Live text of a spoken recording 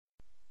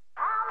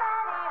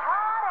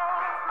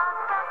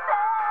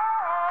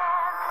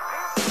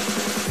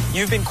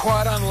You've been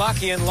quite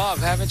unlucky in love,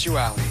 haven't you,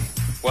 Ali?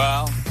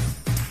 Well,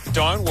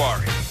 don't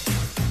worry.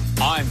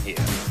 I'm here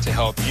to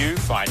help you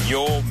find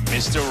your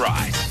Mr.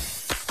 Right.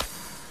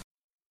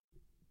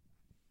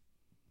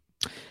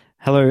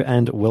 Hello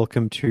and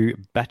welcome to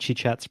Batchy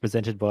Chats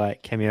presented by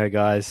Cameo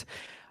Guys.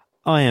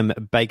 I am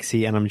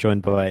Bakesy and I'm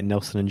joined by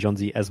Nelson and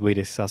Johnsy as we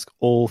discuss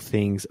all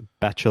things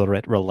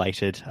Bachelorette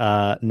related.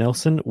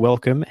 Nelson,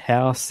 welcome.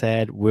 How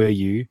sad were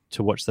you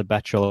to watch The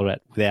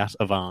Bachelorette without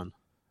Ivan?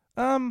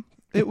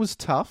 It was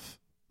tough,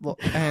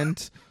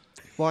 and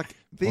like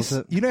this,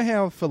 you know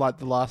how for like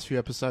the last few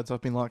episodes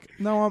I've been like,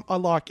 no, I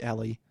like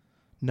Ali,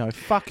 no,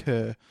 fuck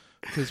her,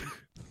 because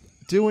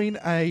doing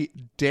a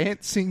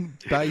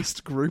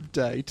dancing-based group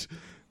date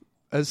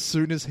as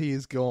soon as he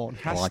is gone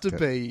has to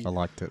be I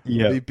liked it.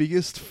 the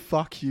biggest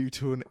fuck you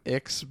to an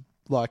ex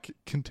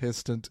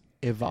contestant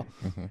ever.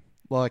 Mm-hmm.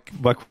 Like,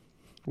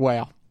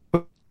 wow.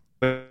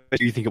 Do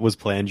you think it was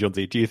planned,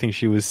 Johnsy? Do you think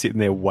she was sitting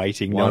there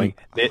waiting, knowing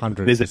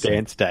 100%. there's a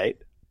dance date?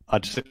 I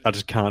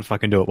just can't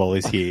fucking do it while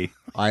he's here.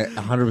 I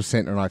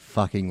 100% and I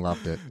fucking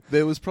loved it.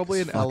 There was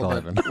probably an Fuck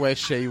element Ivan. where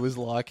she was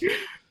like,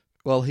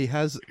 well, he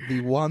has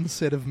the one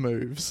set of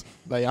moves.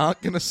 They aren't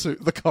going to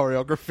suit the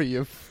choreography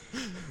of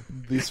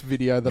this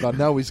video that I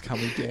know is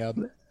coming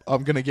down.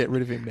 I'm going to get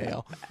rid of him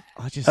now.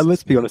 And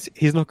let's be honest,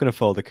 he's not going to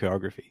follow the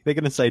choreography. They're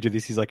going to say to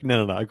this, he's like,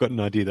 no, I got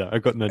an idea though. I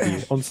got an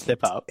idea. On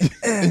Step Up.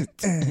 I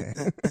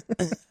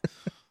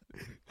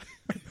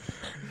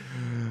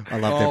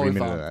loved every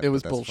minute of that. It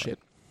was but that's bullshit.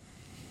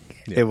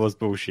 Yeah. It was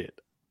bullshit.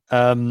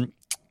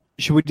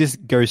 Should we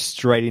just go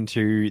straight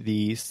into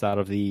the start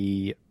of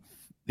the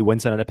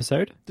Wednesday night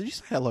episode? Did you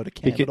say hello to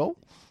Cam at all?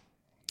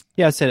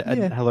 Yeah, I said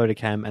hello to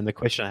Cam, and the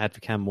question I had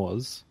for Cam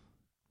was...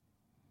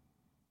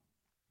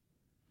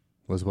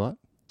 Was what?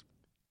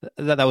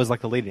 That was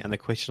like the lead-in, and the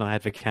question I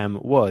had for Cam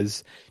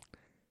was,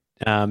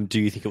 do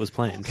you think it was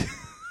planned?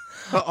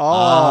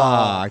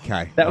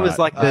 Okay. That was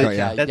like the...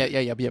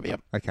 Yeah.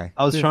 Okay.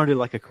 I was trying to do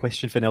like a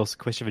question for Nelson,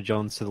 question for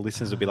John, so the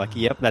listeners would be like,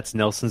 yep, that's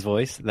Nelson's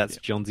voice, that's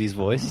Johnsy's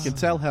voice. You can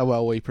tell how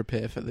well we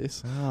prepare for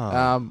this.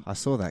 I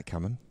saw that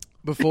coming.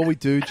 Before we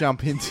do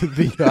jump into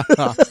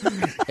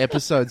the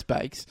episodes,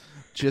 Bakes,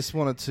 just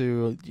wanted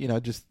to,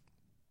 just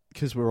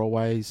because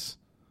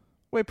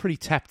we're pretty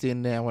tapped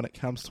in now when it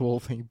comes to all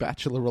things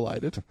Bachelor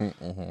related.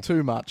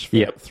 Too much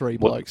for three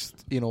blokes,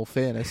 in all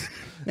fairness.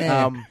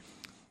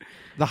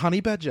 The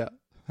honey badger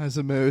has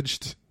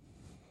emerged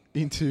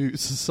into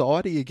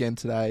society again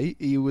today.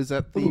 He was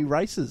at the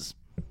races.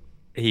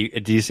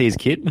 Did you see his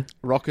kit?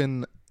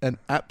 Rocking an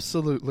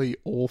absolutely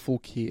awful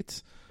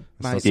kit.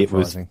 Mate, It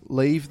was surprising.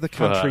 Leave the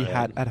country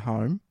hat at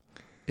home.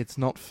 It's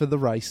not for the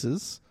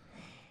races.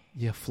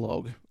 You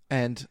flog.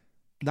 And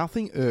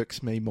nothing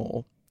irks me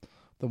more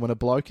than when a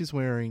bloke is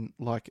wearing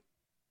like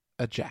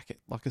a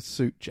jacket, like a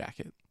suit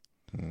jacket,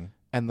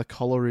 and the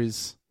collar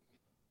is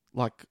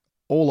like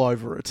all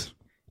over it.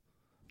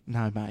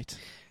 No, mate.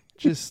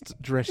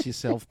 Just dress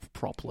yourself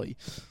properly.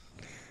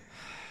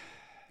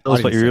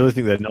 That's what you really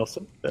think that,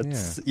 Nelson?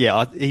 That's,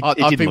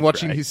 I've been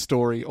watching his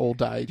story all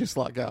day, just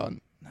like going,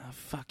 no,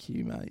 fuck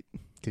you, mate.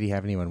 Did he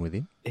have anyone with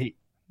him?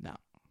 No.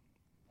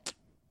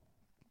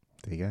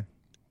 There you go.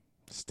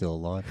 Still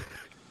alive.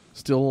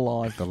 Still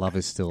alive. The love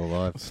is still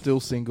alive. Still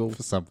single.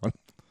 For someone.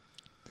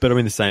 But I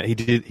mean, the same. He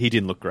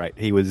didn't look great.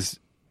 He was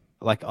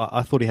like,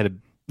 I thought he had a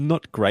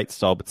not great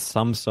style, but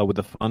some style with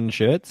the fun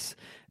shirts.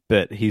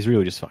 But he's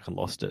really just fucking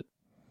lost it.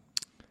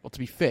 Well, to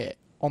be fair,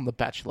 on The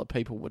Bachelor,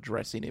 people were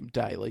dressing him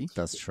daily.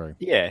 That's true.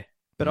 Yeah.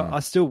 But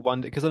I still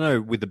wonder, because I know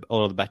with a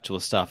lot of the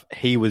Bachelor stuff,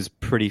 he was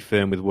pretty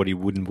firm with what he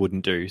would and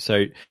wouldn't do.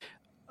 So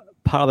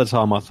part of the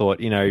time I thought,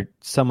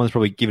 someone's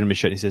probably given him a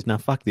shirt and he says, no,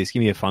 fuck this,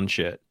 give me a fun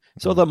shirt.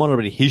 So although I'm not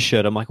already his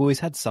shirt, I'm like, well,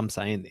 he's had some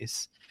say in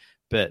this.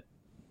 But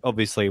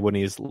obviously when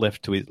he's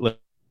left to his...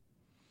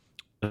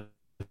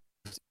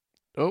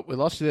 Oh, we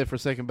lost you there for a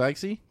second,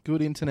 Bakesy.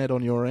 Good internet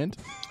on your end.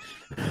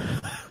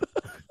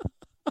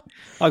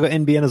 I got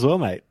NBN as well,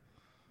 mate.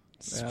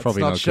 It's It's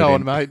probably not not showing,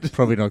 good mate.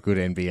 Probably not good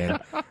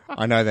NBN.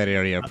 I know that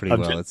area pretty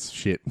well. It's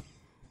shit.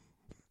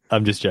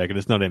 I'm just joking.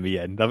 It's not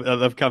NBN.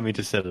 They've come in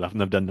to set it up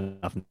and they've done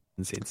nothing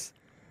since.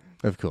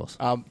 Of course.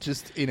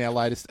 Just in our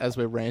latest, as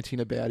we're ranting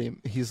about him,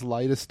 his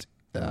latest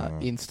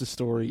Insta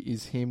story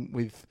is him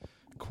with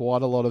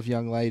quite a lot of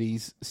young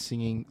ladies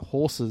singing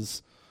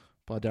Horses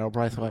by Daryl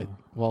Braithwaite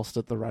whilst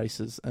at the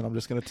races. And I'm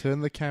just going to turn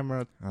the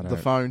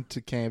phone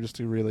to Cam just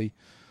to really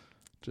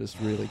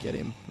get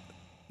him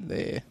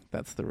there.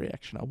 That's the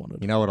reaction I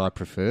wanted. You know what I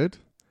preferred?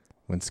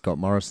 When Scott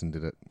Morrison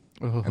did it.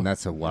 And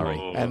that's a worry.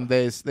 And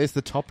there's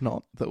the top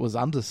knot that was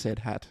under said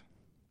hat.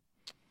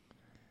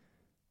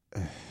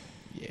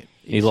 Yeah.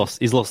 He's lost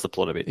the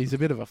plot a bit. He's a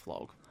bit of a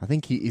flog. I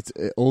think it's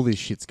all this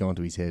shit's gone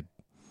to his head.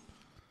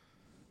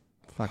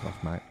 Fuck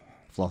off, mate.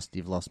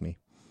 You've lost me.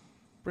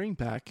 Bring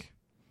back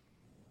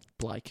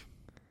Blake.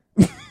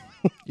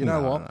 You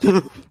know what?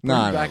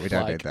 No, we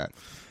don't need that.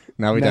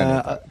 No, we don't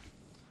need that.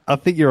 I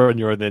think you're on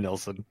your own there,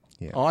 Nelson.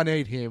 Yeah. I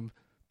need him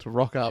to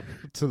rock up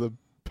to the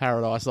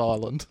Paradise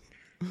Island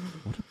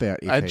What about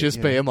if and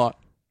just be him like,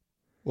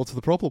 What's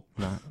the problem?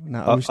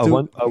 No, I, we're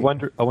still, I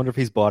wonder if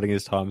he's biding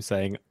his time,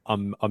 saying,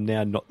 "I'm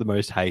now not the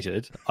most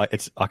hated.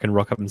 I can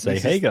rock up and say,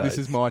 hey guys, This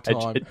is my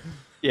time.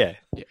 Yeah.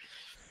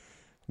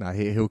 No,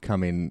 he'll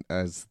come in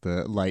as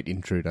the late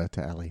intruder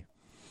to Ali.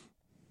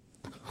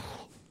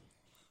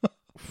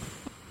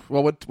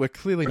 Well, we're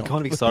clearly I'm not.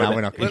 kind of excited. No,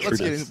 we're not Let's get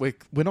intruders. in,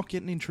 we're not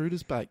getting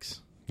intruders,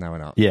 Bakes. No, we're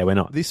not. Yeah, we're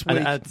not. This And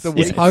week, it's- the yeah,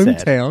 His week-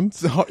 it's sad.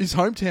 hometown's. His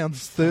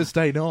hometown's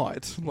Thursday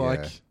night.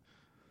 Like,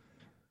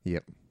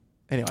 Yep.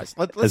 anyways,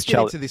 As let's get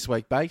Charlie- into this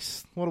week,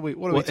 Bakes. What are we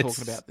Well, talking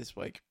it's- about this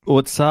week? Well,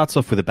 it starts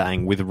off with a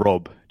bang with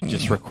Rob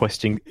just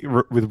requesting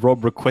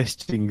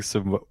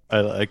some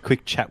a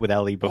quick chat with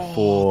Ali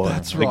before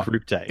that's the right.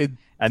 group date, It-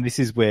 and this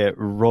is where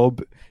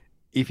Rob,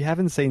 if you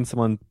haven't seen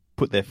someone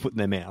put their foot in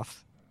their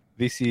mouth,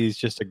 this is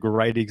just a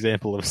great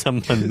example of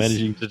someone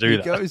managing to do he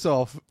that. goes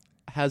off,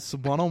 has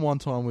some one-on-one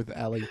time with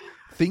Ali.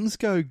 Things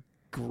go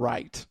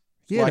great.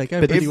 Yeah, Like,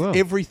 they go pretty well.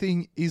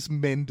 Everything is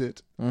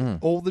mended.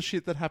 All the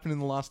shit that happened in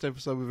the last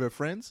episode with her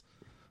friends,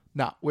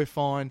 nah, we're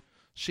fine.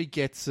 She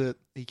gets it.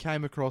 He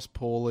came across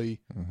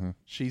poorly.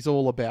 She's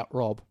all about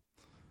Rob.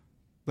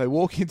 They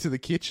walk into the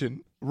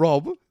kitchen.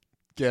 Rob,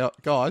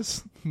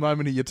 guys,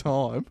 moment of your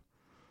time.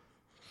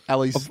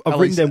 Ali's. I've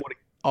written down what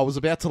I was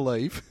about to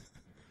leave,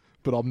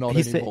 but I'm not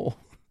He said- anymore.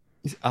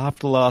 after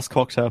the last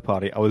cocktail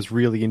party, I was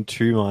really in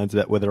two minds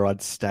about whether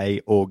I'd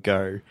stay or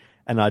go.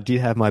 And I did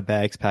have my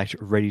bags packed,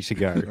 ready to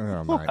go.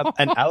 Oh, mate.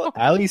 And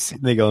Ali's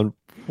sitting there going,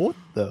 what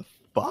the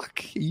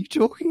fuck are you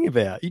talking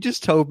about? You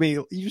just told me,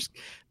 you just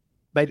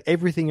made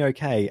everything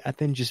okay and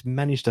then just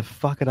managed to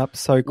fuck it up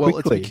so Well,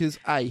 quickly. it's because,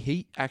 A,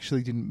 he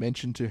actually didn't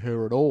mention to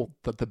her at all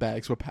that the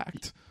bags were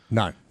packed.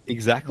 No.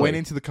 Exactly. Went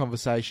into the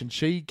conversation.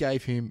 She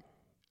gave him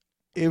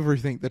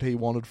everything that he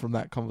wanted from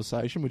that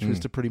conversation, which was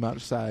to pretty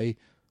much say,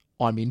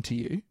 I'm into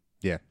you.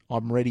 Yeah.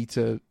 I'm ready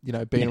to,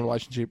 be in a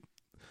relationship.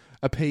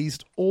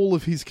 Appeased all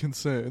of his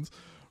concerns.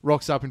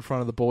 Rocks up in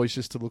front of the boys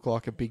just to look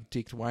like a big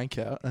dicked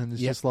wanker. And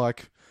it's just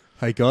like,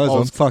 Hey, guys, I I'm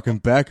was- fucking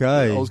back, eh?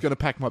 I was going to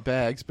pack my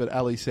bags, but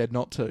Ali said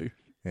not to.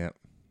 Yeah.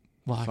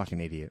 Like,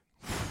 Fucking idiot.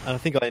 And I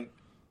think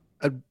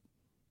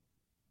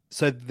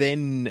so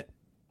then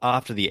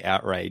after the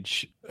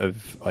outrage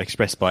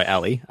expressed by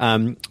Ali,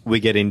 we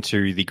get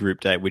into the group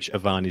date, which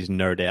Ivan is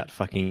no doubt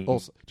fucking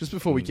also, just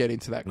before we get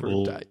into that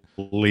group date.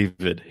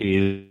 livid. He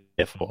is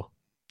there for.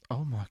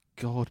 Oh my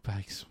God,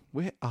 Bakes.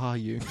 Where are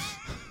you?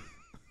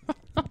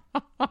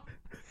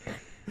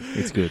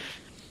 It's good.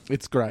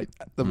 It's great.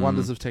 The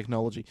wonders of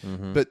technology.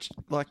 But,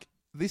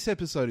 this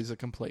episode is a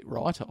complete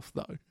write-off,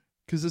 though.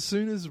 Because as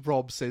soon as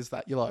Rob says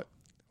that, you're like,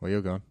 Well,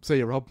 you're gone. see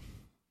you, Rob.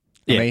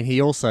 Yeah. I mean, he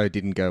also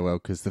didn't go well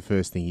because the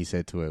first thing he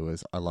said to her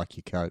was, I like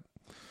your coat.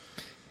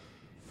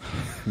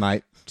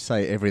 Mate,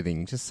 say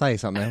everything. Just say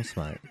something else,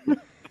 mate.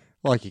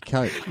 I like your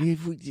coat. You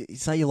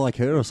say you like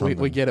her or something.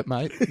 We get it,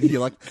 mate. you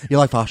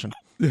like fashion.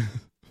 It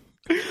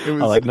I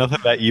was, like nothing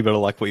about you, but I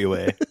like what you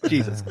wear.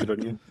 Jesus, good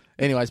on you.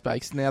 anyways,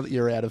 Bakes, now that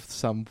you're out of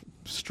some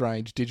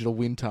strange digital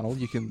wind tunnel,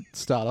 you can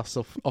start us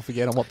off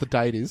again on what the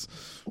date is.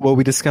 Well,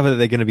 we discovered that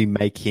they're going to be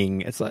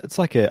making it's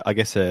like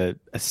a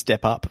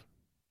step up.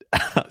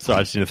 Sorry,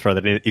 I just need to throw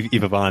that in.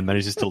 If Ivan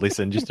manages to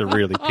listen, just to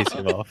really piss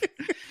him off.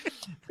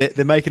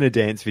 They're making a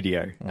dance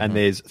video, and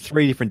there's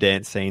 3 different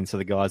dance scenes. So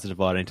the guys are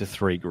divided into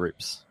 3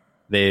 groups.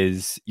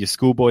 There's your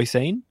schoolboy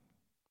scene,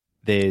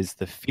 there's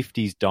the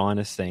 50s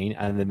diner scene,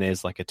 and then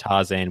there's like a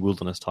Tarzan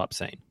wilderness type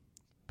scene.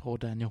 Poor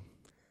Daniel.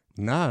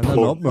 No,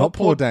 Poor- not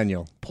poor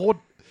Daniel. Poor.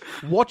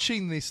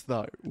 Watching this,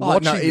 though, Oh,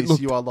 no, it this,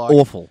 looked you are like,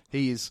 awful.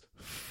 he is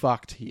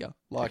fucked here.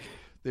 Like,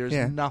 there is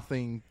Yeah.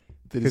 nothing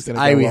that is Because, going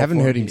to go we well haven't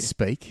for heard him here.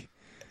 speak.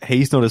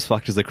 He's not as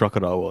fucked as the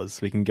crocodile was.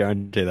 We can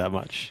guarantee that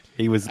much.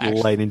 He was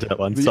Actually, laid into that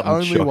one. The something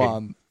only shocking.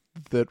 one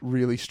that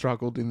really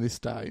struggled in this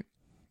date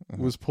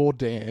was poor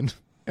Dan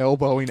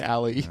elbowing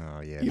Ali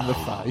Oh, yeah. in the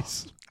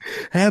face.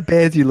 How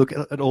bad do you look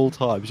at all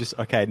times? Just,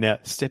 okay, now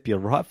step your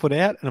right foot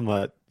out. And I'm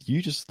like,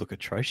 you just look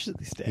atrocious at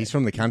this day. He's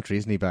from the country,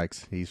 isn't he,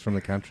 Bakes? He's from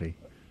the country.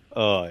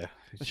 Oh, yeah.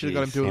 I should have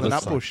got him Jeez. doing He the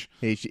looks nut bush.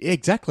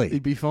 Exactly.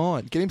 He'd be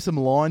fine. Get him some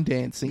line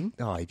dancing.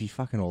 Oh, he'd be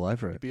fucking all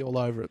over it. Be all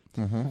over it.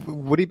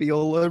 Would he be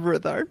all over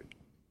it though?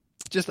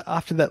 Just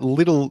after that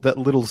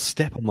little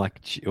step, I'm like,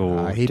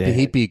 oh,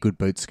 He'd be a good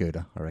boot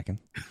scooter, I reckon.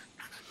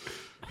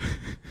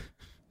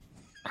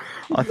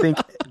 I think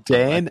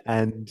Dan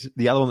and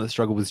the other one that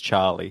struggled was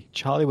Charlie.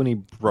 Charlie, when he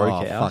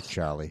broke out, Fuck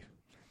Charlie.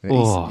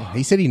 Oh.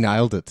 He said he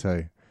nailed it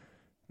too.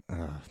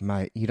 Oh,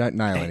 mate, you don't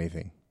nail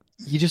anything.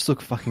 you just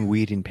look fucking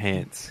weird in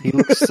pants. He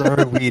looks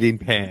so weird in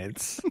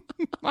pants.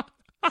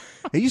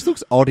 He just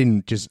looks odd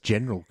in just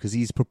general because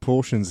his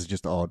proportions are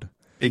just odd.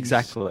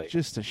 Exactly.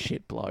 Just a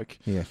shit bloke.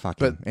 Yeah, fuck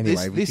But him.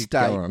 Anyway, this go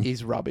date on.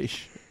 is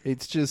rubbish.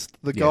 It's just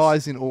the Yes.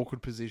 guys in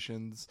awkward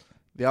positions,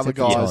 the other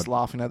Except for guys Todd.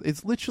 laughing at.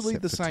 It's literally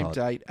Except the for same Todd.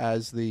 date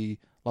as the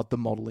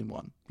modelling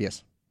one.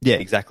 Yes. Yeah,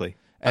 exactly.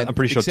 And I'm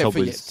pretty sure except Todd for,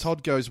 was. yeah,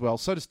 Todd goes well.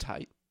 So does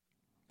Tate.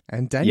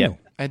 And Daniel.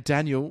 And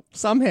Daniel,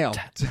 Somehow.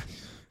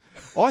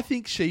 I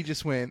think she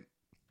just went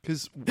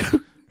because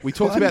we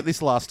talked about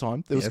this last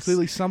time. There was Yes.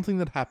 clearly something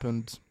that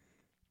happened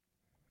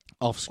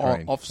off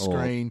screen, off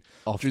screen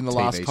off during the TV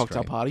last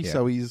cocktail screen. party. Yeah.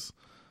 So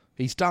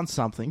he's done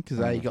something because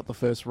he got the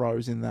first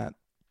rose in that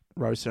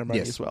rose ceremony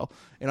Yes. as well.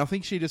 And I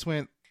think she just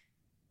went,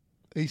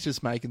 he's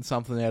just making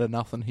something out of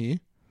nothing here.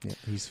 Yeah,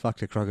 he's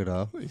fucked a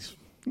crocodile.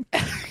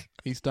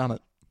 He's done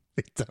it.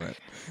 He's done it.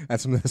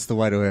 That's the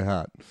way to her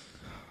heart.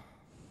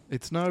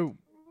 It's no,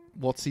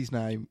 what's his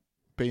name,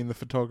 being the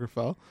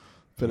photographer,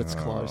 but it's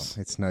close.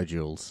 It's no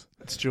Jules.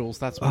 It's Jules.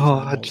 That's what his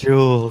name was.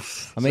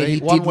 Jules. I mean, See, he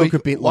did look a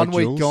bit like one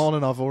week Jules. gone,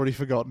 and I've already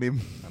forgotten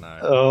him. I know.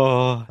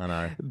 Oh, I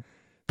know.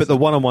 but the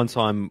one-on-one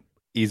time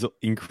is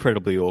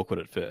incredibly awkward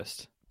at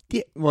first.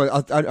 Yeah,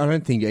 well, I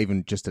don't think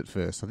even just at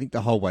first. I think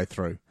the whole way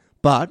through.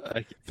 But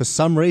Okay. for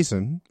some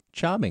reason,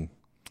 charming.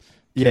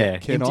 Yeah,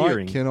 Can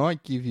endearing. I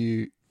give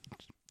you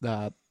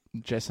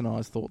Jess and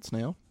I's thoughts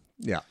now?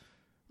 Yeah.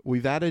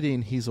 We've added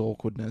in his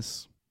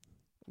awkwardness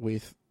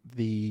with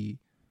the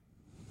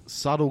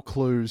subtle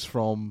clues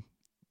from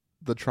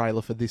the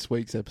trailer for this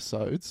week's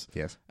episodes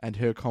Yes. and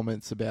her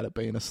comments about it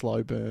being a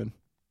slow burn.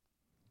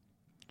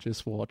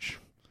 Just watch.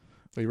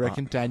 We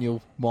reckon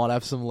Daniel might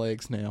have some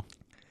legs now.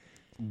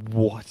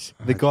 What?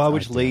 The guy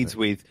which leads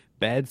with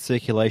bad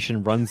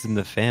circulation runs in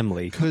the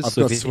family. I've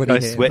So got if sweaty I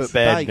hands. sweat But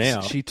bad Bakes,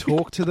 now. she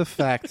talked to the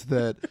fact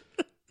that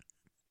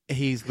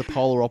he's the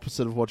polar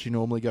opposite of what she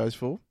normally goes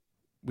for,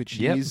 which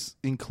he Yep. is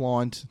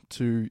inclined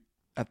to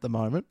at the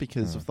moment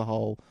because of the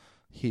whole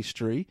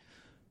history.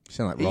 You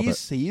sound like Robert.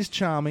 He is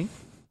charming.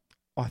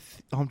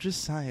 I'm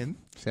just saying.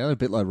 Sound a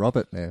bit like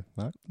Robert there,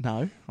 mate.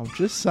 No, I'm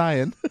just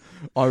saying.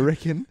 I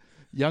reckon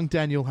young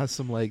Daniel has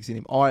some legs in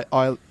him.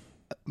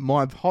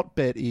 My hot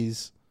bet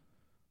is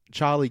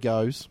Charlie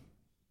goes,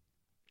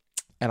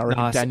 and I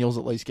reckon Nice. Daniel's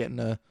at least getting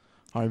a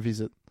home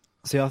visit.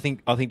 See, I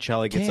think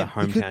Charlie gets Yeah, a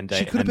hometown she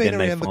date, could have and been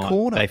then around the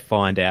corner. they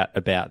find out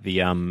about the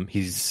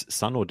his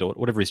son or daughter,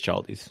 whatever his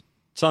child is,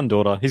 son,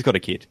 daughter. He's got a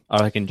kid.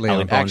 I reckon. Leon.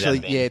 Charlie finds Actually,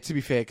 out then. yeah, to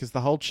be fair, because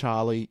the whole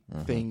Charlie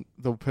thing,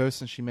 the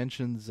person she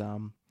mentions,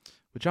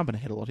 we're jumping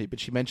ahead a lot here, but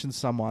she mentions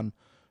someone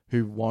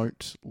who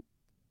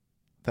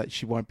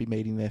she won't be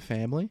meeting their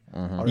family. I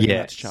reckon Yeah.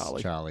 that's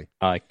Charlie. Charlie.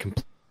 I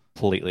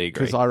completely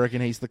agree. Because I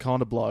reckon he's the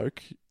kind of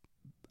bloke,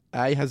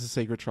 A, has a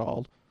secret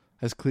child,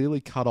 has clearly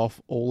cut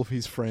off all of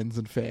his friends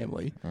and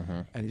family,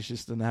 and he's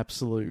just an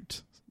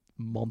absolute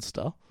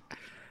monster.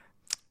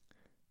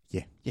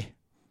 Yeah. Yeah.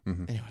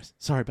 Anyways,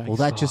 sorry, Bakes. Well,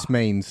 that just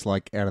means,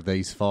 like, out of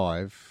these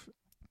 5,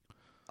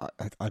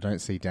 I don't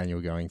see Daniel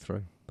going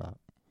through. But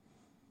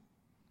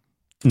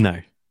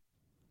no.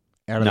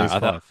 out of No, these I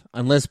 5. don't-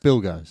 Unless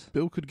Bill goes.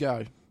 Bill could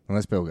go.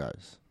 Unless Bill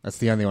goes. That's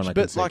the only one I can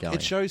But, see like, going.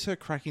 it shows her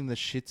cracking the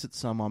shits at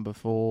someone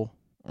before.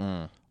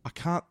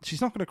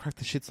 She's not going to crack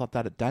the shits like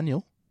that at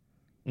Daniel.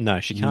 No,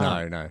 she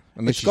can't. No.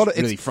 Unless she's gotta-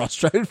 really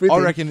frustrated with I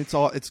him. reckon it's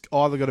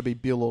either got to be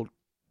Bill or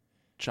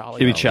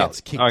Charlie. It'll be that Charlie.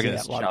 gets kicked I reckon out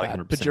it's like Charlie, that.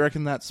 100%. But do you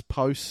reckon that's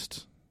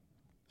post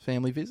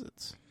family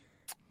visits?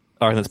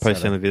 I reckon that's That's how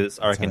post family visits.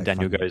 I that's how reckon they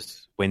Daniel fucking-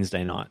 goes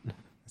Wednesday night.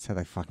 That's how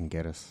they fucking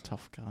get us.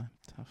 Tough guy.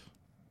 Tough.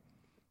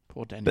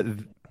 Poor Daniel.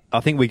 But I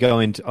think we go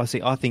into. I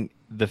think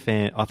the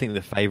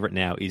favorite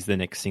now is the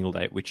next single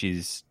date, which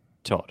is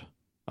Todd.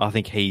 I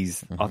think he's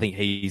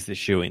the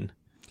shoe-in.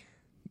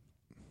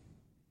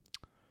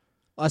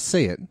 I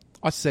see it.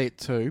 I see it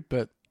too,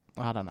 but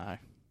I don't know.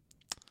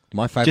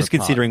 My favourite Just part-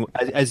 considering,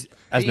 as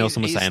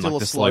Nelson was he's saying, still like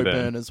a the slow burn.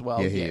 burn as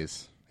well. Yeah, he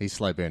is. He's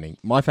slow burning.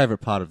 My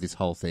favourite part of this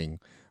whole thing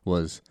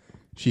was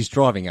she's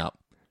driving up,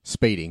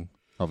 speeding,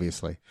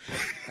 obviously,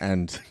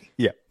 and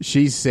Yeah.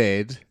 she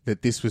said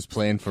that this was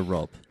planned for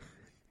Rob.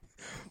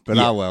 But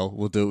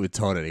we'll do it with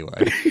Todd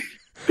anyway.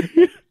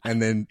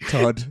 And then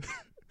Todd,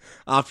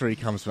 after he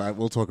comes back,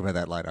 we'll talk about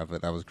that later,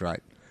 but that was great.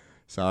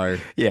 So,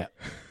 Yeah.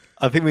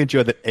 I think we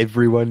enjoyed that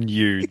everyone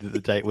knew that the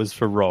date was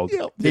for Rob.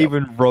 Yep.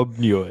 Even Rob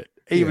knew it.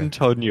 Even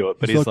Todd knew it.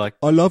 But he's like,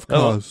 I love oh.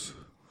 cars.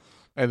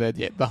 And then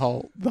the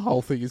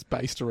whole thing is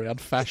based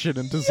around fashion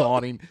and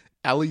designing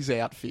Ali's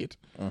outfit.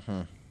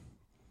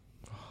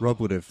 Rob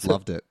would have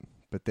loved it.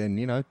 But then,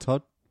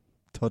 Todd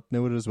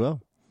knew it as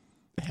well.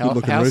 How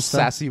Good-looking rooster.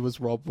 sassy was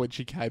Rob when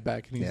she came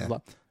back and he Yeah. was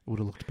like, it would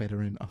have looked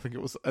better in, I think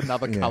it was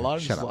another Yeah, colour.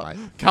 shut She's up, like,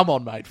 mate. come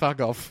on, mate,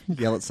 fuck off.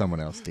 Yell at someone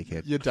else,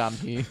 dickhead. You're done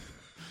here.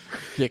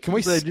 Yeah, can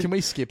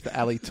we skip the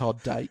Ali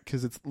Todd date?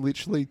 Because it's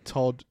literally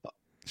Todd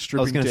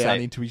stripping gonna down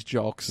say- into his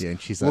jocks. Yeah,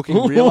 and she's like,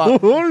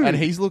 looking and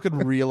he's looking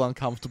real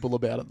uncomfortable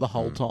about it the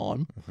whole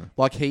time.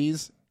 Like he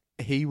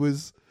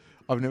was.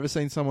 I've never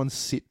seen someone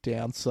sit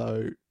down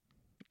so,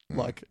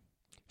 like,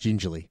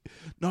 gingerly.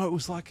 no, it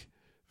was like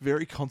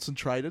very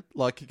concentrated,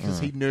 like because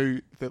he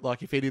knew that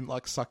like if he didn't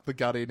like suck the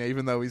gut in,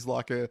 even though he's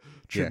like a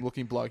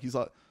trim-looking bloke, he's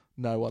like,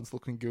 no one's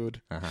looking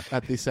good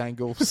at this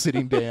angle,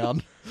 sitting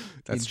down.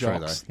 That's in true,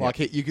 jocks. though. Like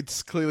you could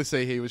clearly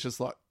see he was just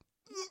like,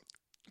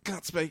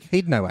 can't speak.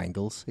 He'd know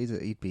angles. He'd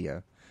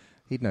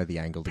know the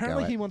angle to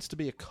Apparently, go he at. wants to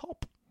be a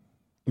cop.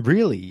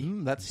 really?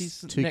 That's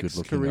his too next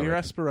good-looking, I career reckon.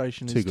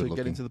 aspiration Too is to good-looking.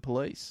 get into the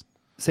police.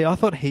 See, I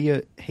thought he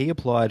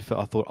applied for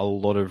a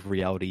lot of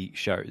reality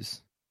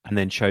shows and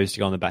then chose to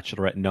go on The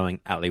Bachelorette knowing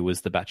Ali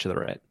was The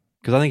Bachelorette.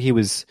 Because I think he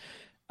was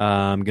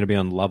going to be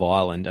on Love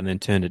Island and then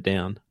turned it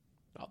down.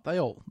 Oh, they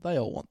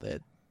all want their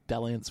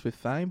dalliance with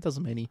fame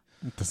doesn't mean he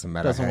It doesn't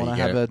matter doesn't how want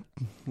you to get have it.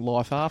 a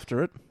life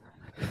after it.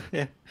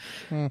 Yeah.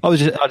 I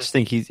just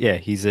think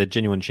he's a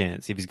genuine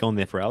chance. If he's gone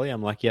there for Ali,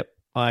 I'm like, yep,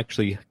 I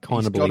actually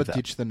kind He's of got believe to that.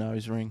 ditch the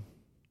nose ring.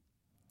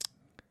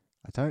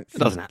 I don't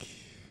think... doesn't happen.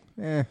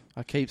 Yeah,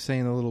 I keep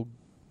seeing a little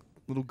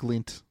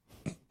glint,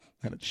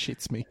 and it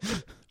shits me.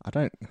 I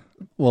don't...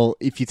 Well,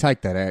 if you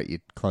take that out,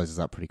 it closes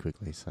up pretty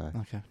quickly, so...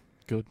 Okay,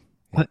 good.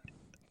 But-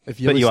 If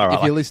you're, but you are right,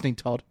 if you're like- listening,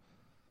 Todd,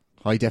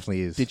 Oh, he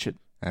definitely is. ditch it.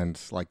 And,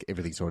 like,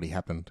 everything's already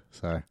happened,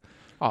 so...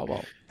 Oh,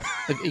 well,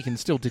 he can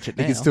still ditch it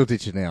now. He can still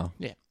ditch it now.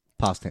 Yeah.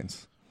 Past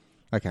tense.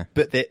 Okay.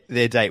 But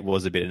their date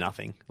was a bit of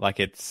nothing. Like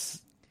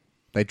it's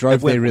They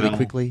drove It went there really well.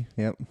 quickly.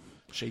 Yep.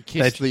 She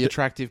kissed They- the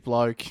attractive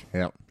bloke.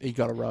 Yep. He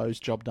got a rose.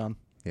 Job done.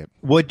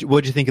 What'd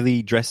you think of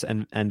the dress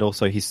and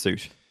also his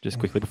suit? Just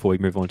quickly before we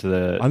move on to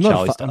the I'm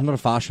Charlie stuff. not a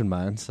fashion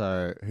man,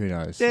 so who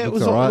knows? Yeah, it Looks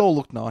was all right. it all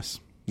looked nice.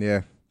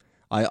 Yeah.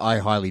 I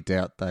highly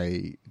doubt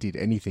they did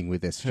anything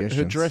with their Her, suggestions.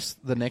 her dress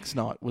the next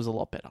night was a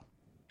lot better.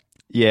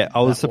 Yeah,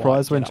 I was That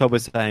surprised white when getup. Todd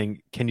was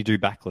saying, "Can you do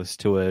backless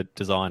to a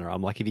designer?"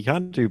 I'm like, if he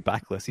can't do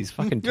backless, he's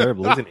fucking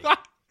terrible, isn't he?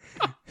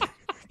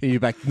 Can you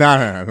back? No.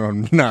 I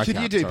Can you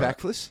can't, do sorry.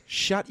 backless?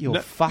 Shut your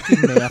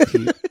fucking mouth,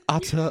 you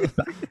utter.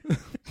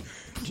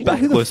 Do you know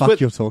who the Backless, fuck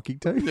but- you're talking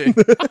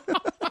to?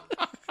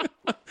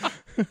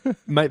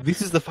 Mate,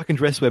 this is the fucking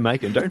dress we're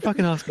making. Don't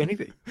fucking ask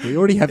anything. We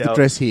already have the Yeah.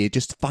 dress here.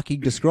 Just fucking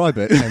describe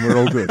it, and we're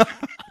all good.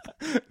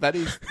 That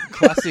is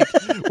classic.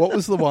 What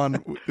was the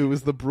one? It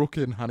was the Brooke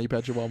and Honey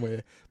Badger one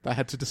where they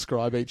had to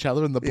describe each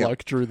other and the Yep.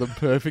 bloke drew them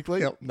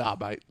perfectly. Yep. Nah,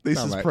 mate. This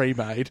No, is mate.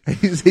 pre-made.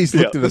 He's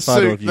looked at The the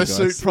photo suit, of you the guys.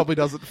 suit probably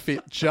doesn't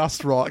fit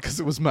just right because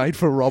it was made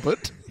for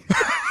Robert.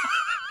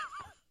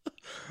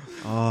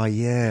 Oh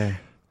yeah.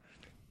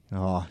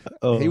 Oh,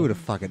 he would have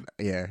fucking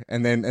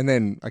And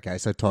then okay.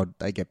 So Todd,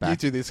 they get You back.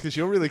 do this because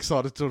you're really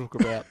excited to talk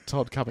about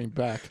Todd coming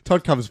back.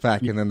 Todd comes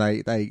back, and then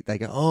they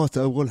go, oh,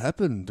 so what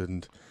happened?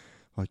 And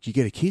like, you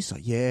get a kiss?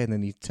 Like, yeah. And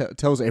then he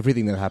tells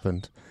everything that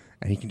happened,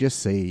 and you can just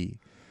see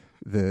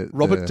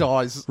Robert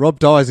dies. Rob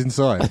dies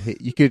inside.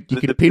 You could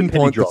the pinpoint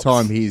penny the drops.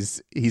 time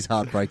his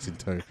heart breaks in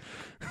two.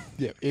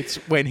 Yeah, it's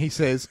when he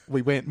says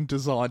we went and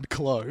designed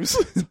clothes.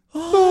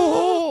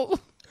 Oh!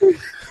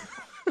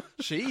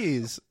 She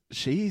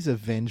is a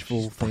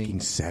vengeful Fucking thing.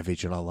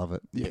 savage, and I love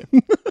it. Yeah.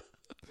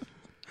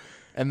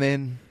 And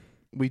then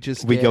we get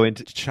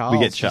Charles.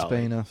 get Just Charlie.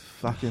 being a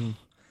fucking.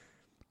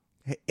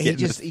 He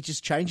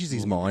just changes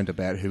his mind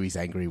about who he's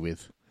angry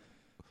with.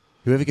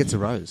 Whoever gets a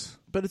rose.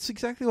 But it's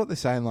exactly what they're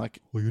saying. Like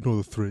Well, you're not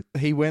a threat.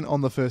 he went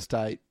on the first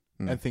date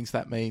and thinks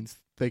that means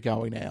they're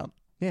going out.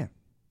 Yeah.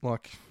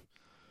 Like,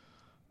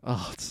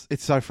 oh,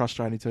 it's so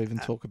frustrating to even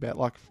talk about.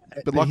 Like,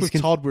 but but like he's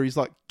with Todd, where he's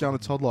like going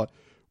to Todd, like,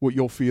 what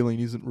you're feeling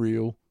isn't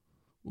real.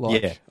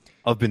 Like, Yeah,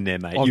 I've been there,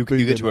 mate. I've You been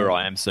get there, to where mate.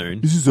 I am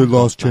soon. This is her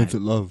last Mate. chance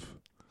at love.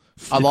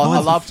 I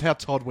loved how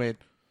Todd went.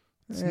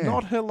 It's Yeah.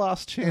 not her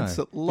last chance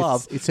No, at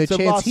love. it's her her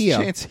chance last here.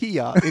 chance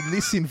here in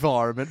this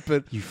environment.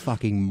 But You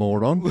fucking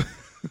moron.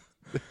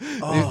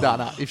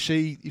 no. If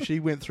she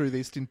went through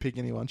this, didn't pick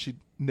anyone, she'd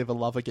never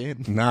love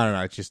again.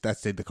 No, it's just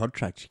that's in the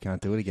contract. You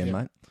can't do it again,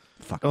 mate.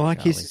 Fuck. I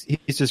like his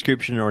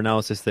description or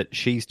analysis that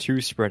she's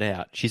too spread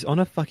out. She's on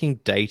a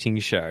fucking dating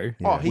show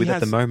with at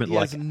the moment he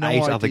like has no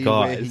 8 other idea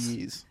where guys.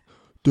 he is.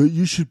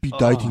 You should be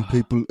dating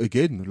people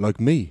again, like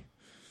me.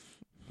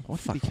 What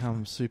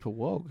become super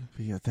woke?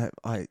 Yeah,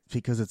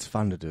 because it's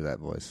fun to do that,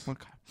 boys.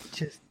 Okay.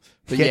 Just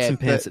But get yeah, some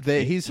pants at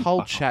feet. his whole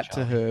Fuck off, chat to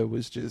Charlie. her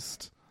was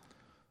just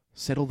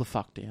settle the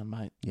fuck down,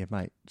 mate. Yeah,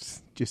 mate.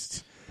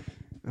 Just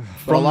But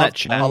From I that loved,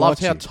 chat- I No one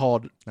loved likes how you.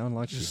 Todd no one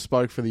likes you. just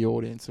spoke for the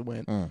audience and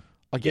went,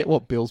 I get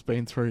what Bill's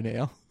been through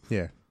now.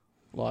 Yeah.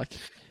 Like,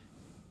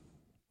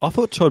 I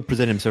thought Todd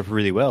presented himself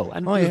really well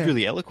and Oh, he yeah. was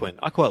really eloquent.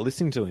 I quite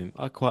listened to him.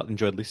 I quite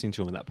enjoyed listening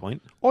to him at that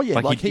point. oh yeah,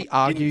 like he he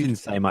argued. didn't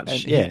say much.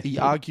 And Yeah, he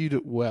argued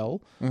it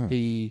well.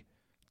 He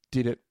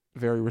did it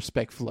very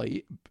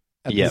respectfully.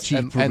 And Yeah. this- Which he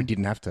and- probably and-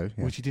 didn't have to.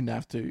 Yeah. Which he didn't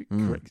have to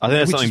correct. I think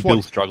that's Which something is what-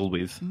 Bill struggled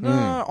with.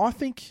 No, I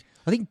think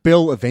I think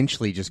Bill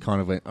eventually just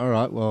kind of went, all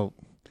right, well,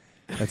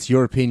 that's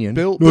your opinion.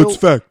 Bill. No, it's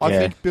fact. I Yeah.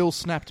 think Bill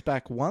snapped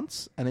back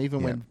once, and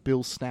even Yeah. when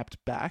Bill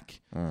snapped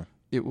back,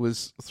 it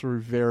was through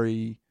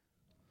very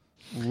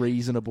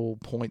reasonable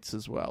points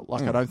as well.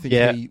 Like I don't think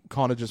Yeah. he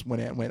kind of just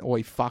went out and went,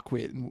 "Oi,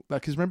 fuckwit."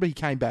 Because remember, he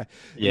came back.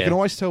 You Yeah. can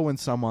always tell when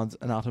someone's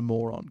an utter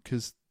moron.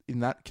 Because in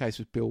that case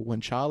with Bill,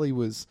 when Charlie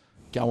was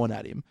going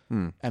at him,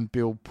 and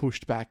Bill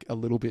pushed back a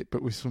little bit,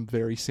 but with some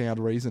very sound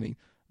reasoning,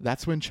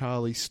 that's when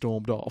Charlie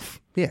stormed off.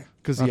 Yeah.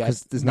 Because he had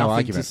there's nothing no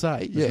argument. to say.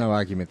 There's Yeah. no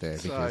argument there.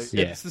 So Because,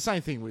 Yeah. it's the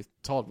same thing with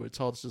Todd, where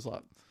Todd's just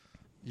like,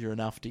 "You're an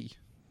ufty."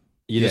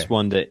 You Yeah. just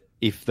wonder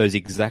if those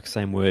exact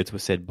same words were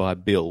said by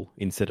Bill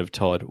instead of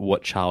Todd,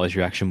 what Charlie's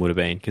reaction would have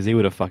been, because he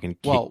would have fucking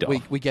kicked Well,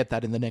 off. we get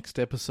that in the next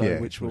episode, Yeah,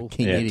 which we'll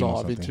King Eddie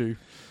or dive something. into.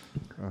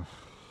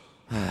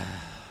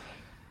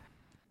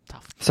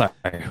 Tough. So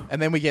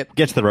And then we get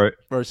get to the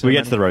rose we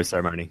get to the ceremony, rose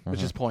ceremony,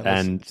 which is pointless.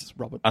 and It's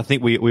Robert. I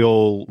think we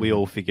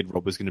all figured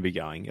Rob was going to be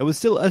going. It was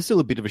still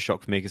a bit of a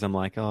shock for me because I'm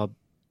like, oh,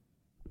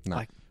 No.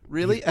 like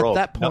Really, he's at Rob.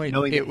 that point,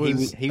 knowing it that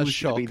was he a was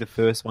shock. going to be the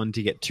first one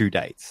to get 2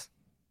 dates.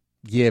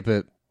 Yeah,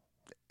 but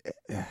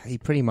he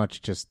pretty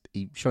much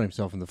he shot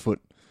himself in the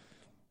foot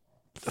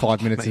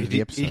 5 minutes into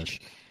the episode. He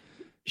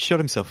shot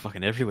himself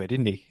fucking everywhere,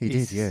 didn't he? He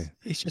did, yeah.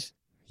 He's just...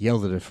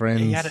 Yelled at her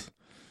friends. He had it.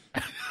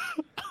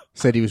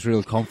 Said he was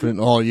really confident.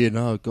 Oh, yeah,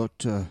 no,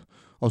 I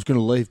was going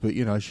to leave, but,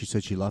 she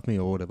said she loved me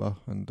or whatever.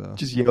 And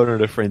Just yelled at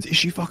her friends. Is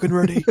she fucking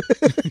ready?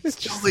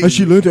 has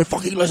she learned her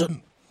fucking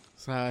lesson?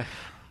 So,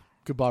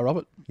 goodbye,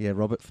 Robert. Yeah,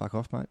 Robert, fuck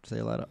off, mate. See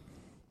you later.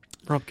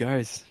 Rob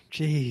goes.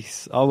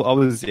 Jeez. I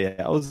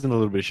was in a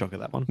little bit of shock at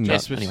that one. No.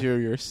 Jess was Anyway.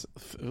 furious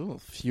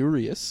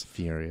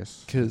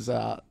Furious. because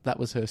that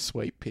was her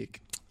sweet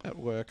pick at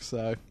work.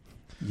 So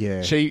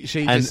Yeah. she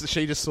And-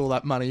 just saw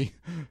that money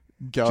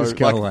go, Just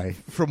go away.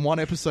 from one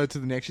episode to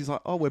the next. She's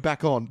like, "Oh, we're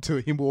back on," to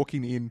him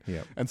walking in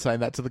Yep. and saying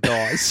that to the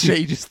guys.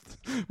 She just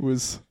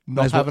was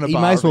not having a he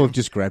bar. may as of well him. have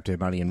just grabbed her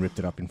money and ripped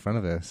it up in front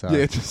of her. So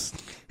Yeah,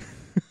 just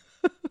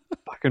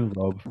Fucking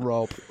Rob.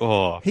 Rob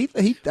Oh.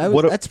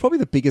 that's probably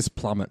the biggest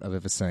plummet I've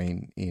ever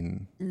seen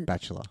in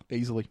Bachelor.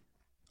 easily.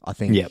 I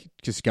think Yep.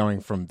 just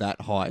going from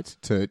that height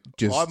to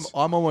just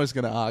I'm almost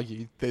going to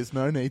argue there's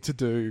no need to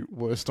do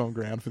worst on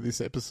ground for this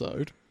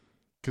episode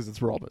because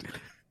it's Robert.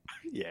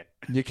 Yeah.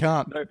 You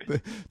can't. No.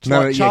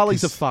 No, yeah,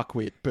 Charlie's a 'cause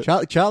fuckwit,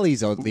 but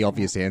Charlie's the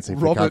obvious answer if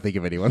we Robert- can't think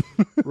of anyone.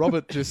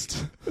 Robert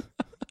just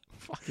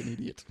fucking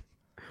idiot.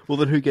 Well,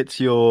 then who gets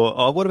your...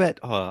 Oh, what about...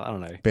 Oh, I don't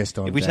know. Best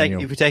on If we're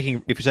Daniel.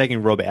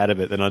 taking Rob out of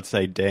it, then I'd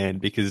say Dan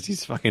because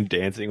his fucking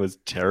dancing was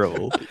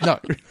terrible. No,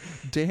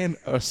 Dan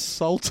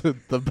assaulted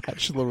the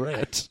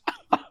Bachelorette.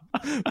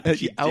 And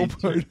he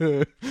elbowed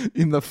her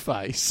in the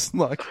face.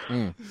 Like,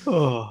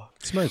 Oh.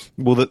 Smooth.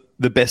 Well,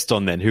 the best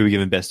on then. Who are we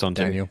giving best on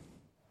to? Daniel.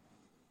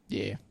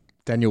 yeah.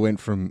 Daniel went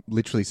from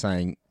literally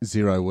saying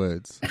 0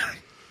 words,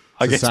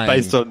 I guess saying-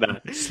 based on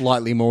that.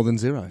 slightly more than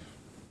 0.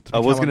 I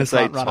was become going to the say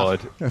front runner.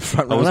 Todd.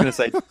 Front I was runner. going to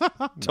say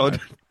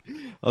Todd.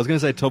 I was going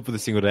to say Todd for the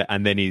single day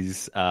and then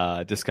his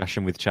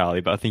discussion with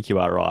Charlie, but I think you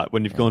are right.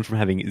 When you've gone from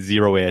having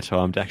 0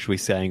 airtime to actually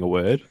saying a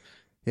word,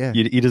 Yeah.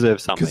 you deserve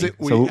something. Because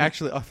So-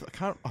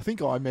 I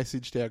think I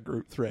messaged our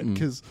group thread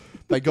because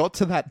they got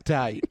to that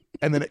date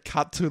and then it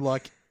cut to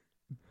like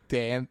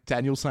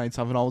Daniel saying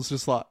something. I was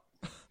just like,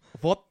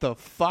 what the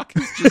fuck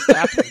has just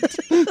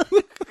happened?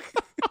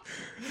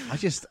 I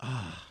just,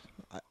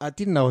 I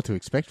didn't know what to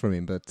expect from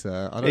him, but I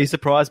Are don't. you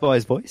surprised by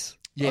his voice?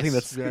 Yes, I think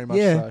that's very much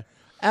Yeah.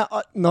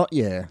 so. Not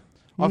yeah.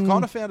 I've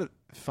kind of found it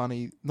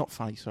funny, not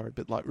funny, sorry,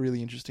 but like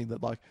really interesting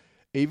that like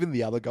even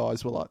the other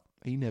guys were like,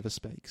 he never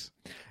speaks.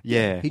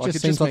 yeah. He Like, just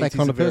it seems like means that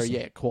kind he's of a person.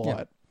 very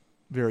quiet,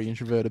 very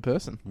introverted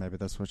person. Maybe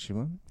that's what she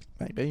wants.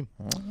 Maybe.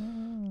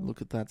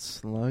 Look at that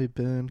slow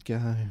burn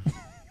go.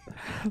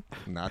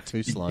 Nah,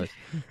 too slow.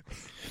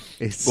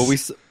 It's, Well, we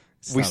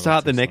Sounds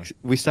start the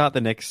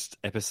too next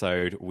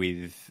episode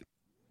with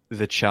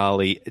the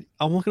Charlie.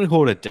 I'm not going to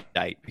call it a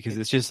date because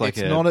it's just like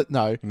It's not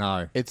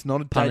no. It's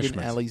not a date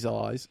Punishment. in Ali's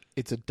eyes.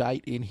 It's a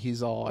date in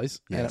his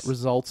eyes, and Yes. it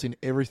results in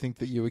everything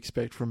that you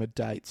expect from a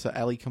date. So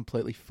Ali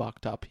completely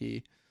fucked up here.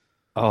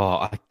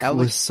 I Ali-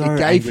 was so it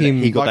gave angry that him-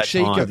 he got Like that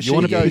she, time. she You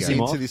want to goes piss him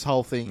into off? this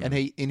whole thing, and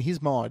he, in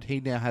his mind, he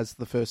now has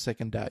the first,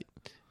 second date.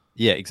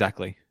 Yeah,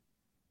 exactly.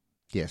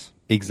 Yes.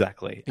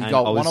 Exactly. He And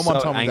got I was one-on-one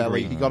so time with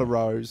angry. Ali. He got a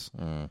rose,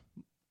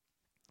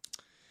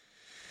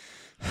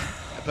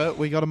 but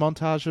we got a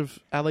montage of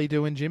Ali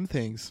doing gym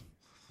things.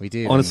 We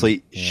did. Honestly,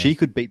 and, yeah. she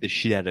could beat the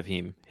shit out of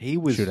him. He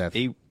was. Should have.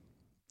 I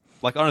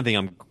don't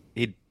think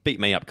he'd beat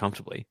me up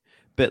comfortably.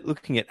 But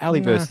looking at Ali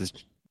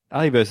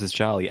versus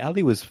Charlie,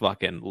 Ali was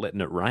fucking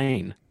letting it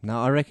rain. No,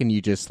 I reckon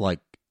you just like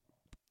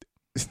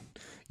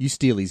you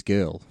steal his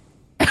girl.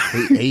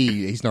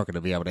 He's not going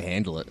to be able to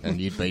handle it, and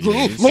you'd beat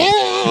him.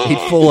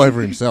 He'd fall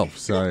over himself.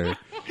 So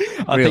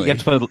I Really?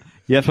 think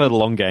you have to play the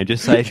long game.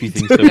 Just say a few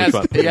things to him.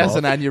 try to put He him has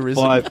off. an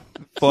aneurysm.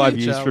 Five Hey,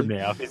 years Charlie. from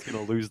now, he's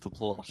going to lose the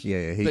plot.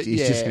 yeah, But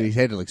he's just yeah. his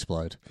head will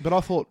explode. But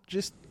I thought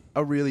just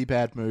a really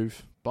bad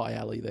move by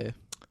Ali there.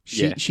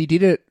 Yeah. She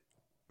did it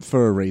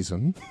for a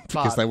reason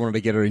because But- they wanted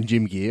to get her in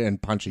gym gear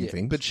and punching Yeah,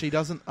 things. but she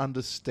doesn't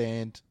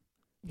understand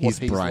what His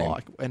he's brain.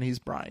 like and his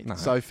brain. No.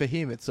 So for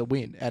him, it's a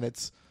win, and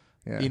it's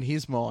yeah. in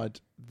his mind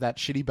that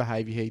shitty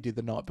behaviour he did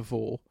the night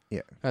before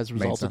Yeah. has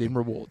Means resulted in nothing.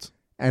 rewards.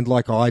 And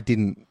like I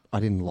didn't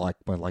like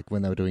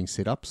when they were doing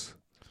sit ups.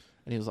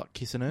 And he was like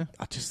kissing her.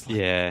 I just like,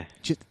 Yeah.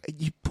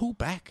 you pull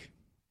back,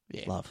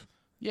 Yeah, love.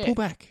 yeah. Pull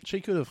back.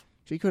 She could have.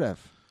 She could have.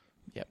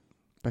 Yep.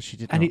 But she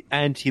did And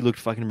not. he looked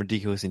fucking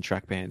ridiculous in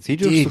track pants. He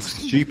just Did. looked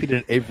stupid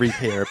in every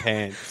pair of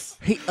pants.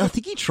 I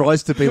think he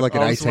tries to be like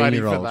an I was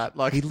waiting for 18-year-old. that,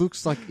 like- He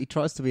looks like he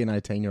tries to be an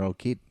 18-year-old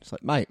kid. It's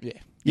like, mate, Yeah.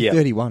 you're Yeah.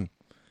 31.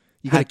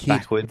 You got a Hat kid.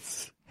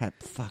 backwards.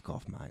 Fuck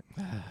off,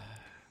 mate.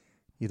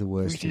 You're the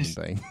worst We human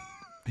just- being.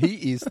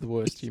 He is the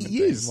worst human He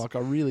being. is. Like I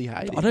really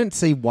hate him. I don't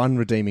see one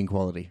redeeming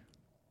quality.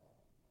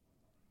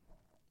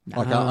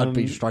 Like I'd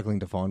be Um, struggling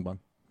to find one.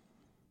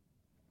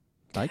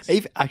 Thanks.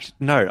 Actually,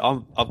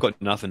 no, I've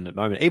got nothing at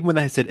the moment. Even when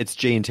they said it's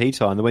G&T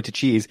time, they went to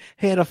Cheers.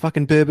 He had a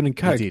fucking bourbon and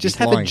coke. did, Just he's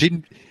have lying. a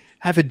gin.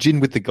 Have a gin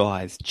with the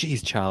guys.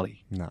 Jeez,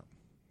 Charlie. No.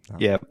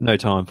 Yeah, no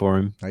time for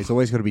him. No, he's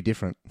always got to be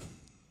different.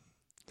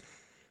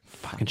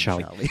 Fucking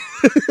Charlie.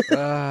 All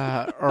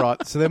right,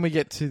 so then we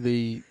get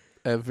to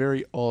a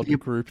very odd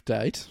group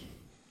date.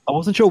 I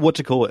wasn't sure what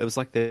to call it. It was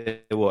like the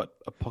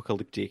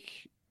apocalyptic.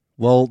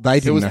 Well, they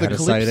It didn't was know the how to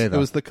say it Calypso. either. It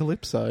was the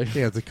Calypso.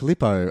 Yeah, the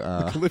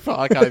Calippo. Calippo.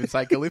 I can't even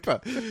say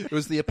Calippo. It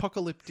was the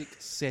apocalyptic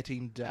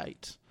setting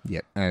date.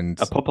 Yeah, and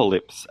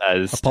Apocalypse,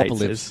 as Tate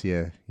Apocalypse.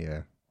 says.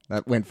 Yeah.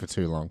 That went for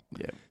too long.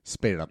 Yeah.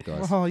 Speed it up,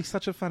 guys. Oh, he's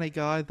such a funny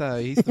guy, though.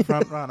 He's the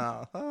front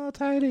runner. Oh,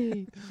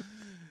 Tony.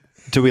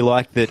 Do we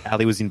like that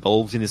Ali was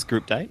involved in this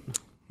group date?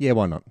 Yeah,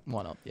 why not?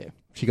 Why not? Yeah.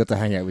 She got to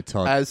hang out with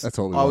Todd. That's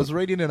all we I want. was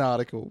reading an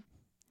article.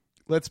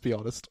 Let's be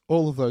honest.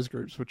 All of those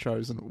groups were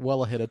chosen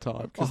well ahead of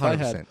time because they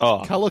had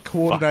 100%.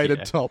 color-coordinated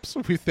yeah. tops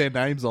with their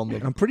names on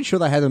them. I'm pretty sure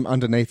they had them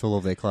underneath all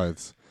of their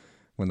clothes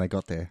when they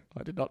got there.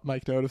 I did not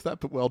make note of that,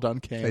 but well done,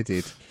 Cam. They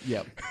did.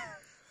 Yep.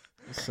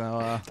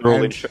 So, They're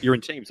all And- you're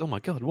in teams. Oh my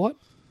god, what?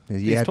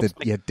 You had tops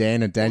make-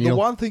 Dan and the Daniel.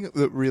 one thing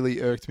that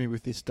really irked me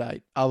with this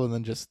date, other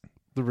than just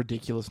the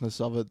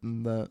ridiculousness of it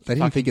and the They didn't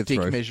fucking think it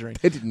dick through. measuring,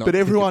 They did not but think it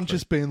everyone through.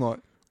 just being like,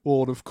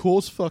 "Oh, and of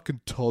course,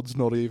 fucking Todd's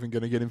not even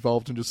going to get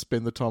involved and just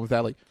spend the time with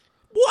Ali."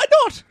 Why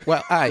not?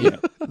 Well,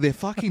 they're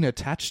fucking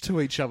attached to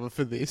each other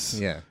for this.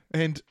 Yeah.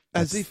 And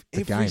as That's if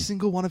the every game.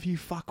 single one of you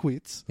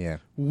fuckwits Yeah.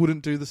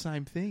 wouldn't do the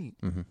same thing.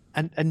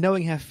 And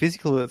knowing how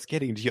physical it's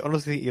getting, do you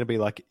honestly think you're gonna be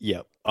like,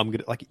 yeah, I'm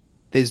gonna like?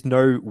 There's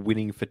no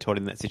winning for Todd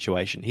in that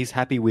situation. He's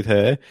happy with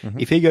her.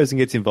 If he goes and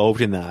gets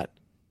involved in that,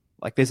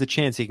 like, there's a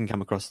chance he can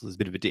come across as a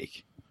bit of a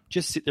dick.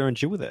 Just sit there and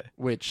chill with her.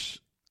 Which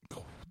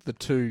the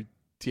two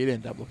did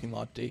end up looking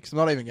like dicks. I'm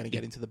not even going to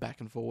get into the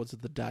back and forwards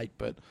of the date,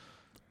 but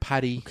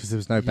Paddy, Because there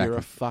was no back. you're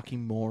a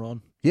fucking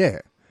moron. Yeah.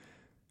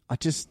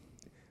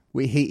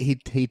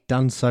 He'd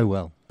done so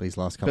well these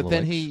last couple But of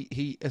then weeks.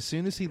 he as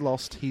soon as he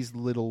lost his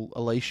little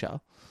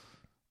Alicia,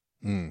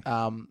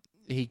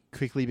 he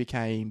quickly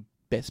became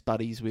best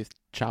buddies with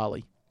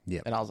Charlie.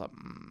 Yep. And I was like,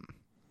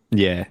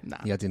 Yeah, nah,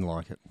 Yeah, I didn't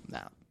like it.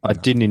 nah. I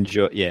didn't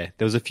enjoy. Yeah,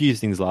 there was a few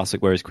things last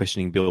week where he was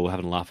questioning Bill,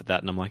 having a laugh at that,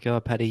 and I'm like, oh,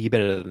 Paddy, you're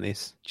better than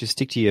this. Just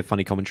stick to your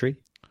funny commentary.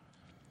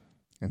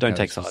 And Don't that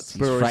take was just- sides.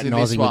 He's Whereas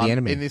fraternising with the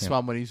enemy. in this Yeah.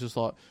 one, when he's just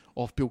like,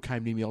 oh, if Bill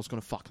came near me, I was going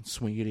to fucking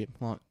swing at him.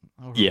 Like,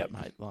 all right, Yep.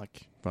 mate,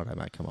 like, Righto,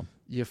 mate, come on.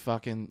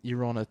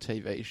 you're on a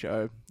TV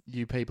show.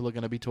 You people are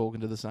going to be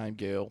talking to the same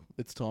girl.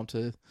 It's time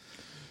to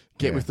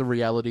get Yeah. with the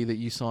reality that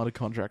you signed a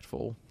contract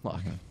for.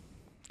 Like,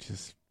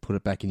 Just put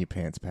it back in your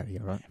pants, Paddy,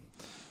 all right?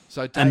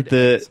 so And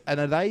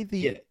are they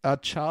Yeah. are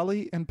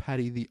Charlie and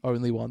Paddy the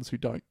only ones who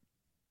don't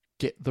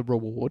get the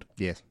reward?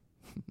 Yes.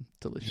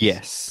 Delicious.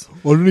 Yes.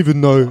 I don't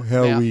even know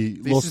how Now, we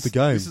this lost is- the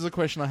game. This is a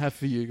question I have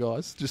for you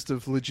guys, just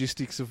of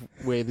logistics of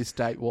where this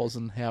date was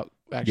and how it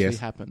actually Yes.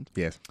 happened.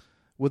 Yes.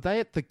 Were they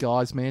at the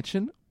guy's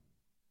mansion?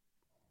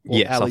 Or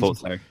Yes, I Ali's- thought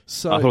so.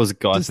 So I thought it was a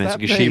guy's does message that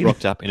because she mean-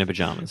 rocked up in her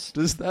pajamas.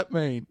 Does that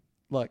mean,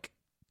 like,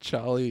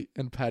 Charlie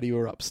and Paddy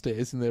were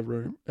upstairs in their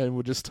room and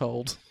were just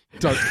told,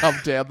 don't come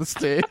down the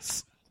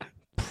stairs?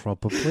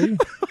 Probably.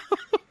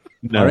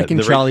 No, I reckon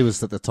the Charlie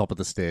was at the top of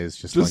the stairs,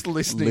 just like,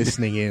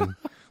 listening. in.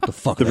 The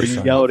fuck The are they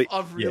saying? reality.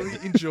 I've really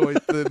enjoyed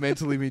the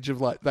mental image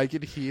of, like, they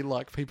could hear,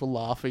 like, people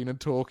laughing and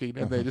talking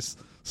and they're just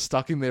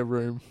stuck in their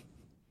room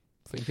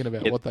thinking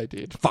about Yep. what they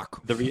did.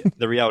 Fuck.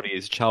 The reality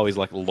is Charlie's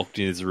like locked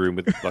in his room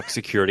with like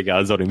security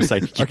guards on him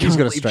saying, Like he's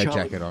got a straight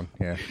jacket on.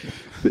 Yeah.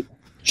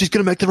 She's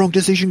going to make the wrong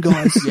decision,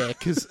 guys. Yeah,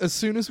 because as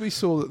soon as we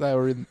saw that they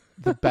were in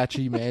the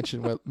Batchy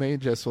mansion, well, me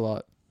and Jess were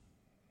like,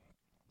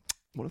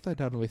 what have they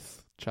done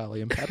with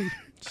Charlie and Paddy?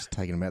 Just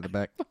taking him out the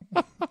back.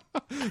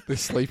 They're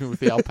sleeping with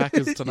the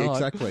alpacas tonight.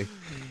 Exactly.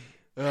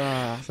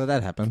 Ah, So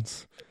that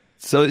happens.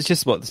 So it's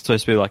just what's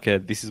supposed to be like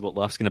this is what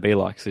life's going to be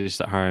like. So you're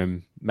just at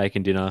home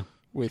making dinner.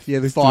 with Yeah,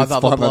 there's five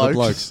there's other other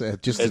blokes. blokes.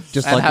 Just and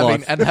like having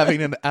life. and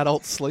having an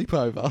adult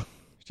sleepover.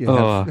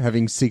 Yeah,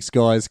 having 6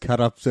 guys cut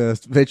up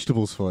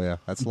vegetables for you.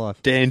 That's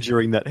life. Dan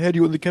during that, how do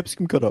you want the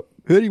capsicum cut up?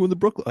 How do you want the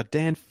broccoli? Oh,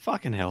 Dan,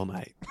 fucking hell,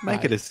 mate.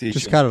 Make a decision.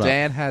 Just cut it up.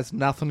 Dan has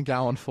nothing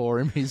going for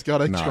him. He's got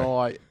to No.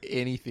 try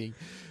anything,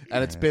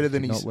 and it's better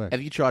than did not his. work.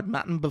 Have you tried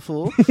mutton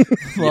before?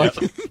 Like,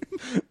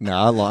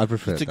 No, I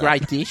prefer it's a that.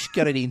 great dish.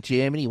 Got it in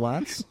Germany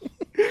once.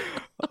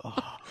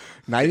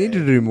 No, you need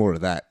to do more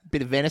of that.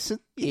 Bit of venison.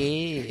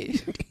 Yeah.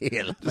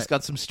 Just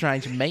got some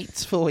strange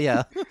meats for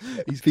you.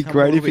 It'd be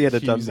great if he had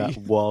done that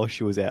while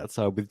she was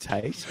outside with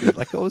Tate.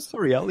 Like, oh,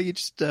 sorry, Ali, you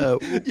just... Yeah,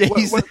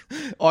 what-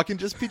 I can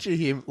just picture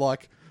him,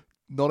 like,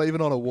 not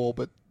even on a wall,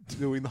 but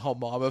doing the whole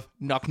mime of,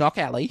 knock, knock,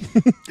 Ali.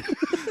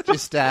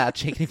 Just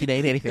checking if you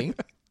need anything.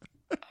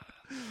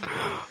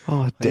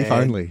 Oh, Dan. If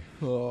only.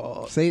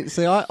 Oh.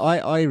 See,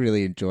 I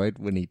really enjoyed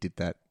when he did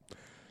that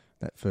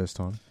first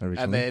time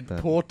originally. And then but-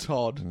 poor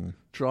Todd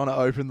trying to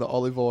open the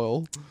olive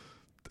oil,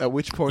 at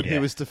which point he Yeah.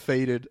 was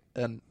defeated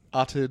and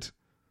uttered,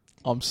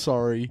 I'm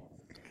sorry,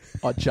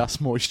 I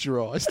just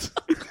moisturised.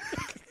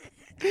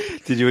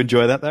 Did you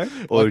enjoy that, though?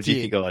 Or I did you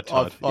did. think, oh,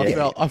 Todd? I yeah.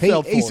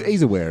 felt for him.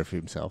 he's aware of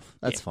himself.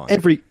 That's fine.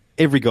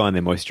 Every guy in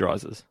there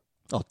moisturizes.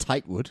 Oh,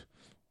 Tate would.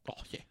 Oh,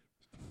 yeah.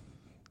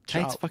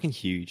 Tate's fucking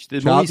huge. The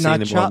Char- more you see no, them,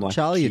 more I'm Char- like,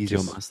 Charlie geez,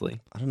 just- you're muscly.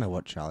 I don't know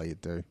what Charlie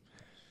would do.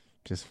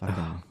 Just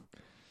fucking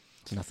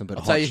nothing but.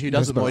 I'll tell you who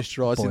doesn't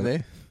moisturise in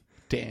there.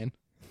 Dan.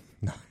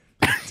 No.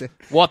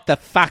 What the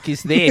fuck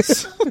is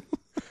this?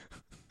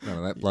 None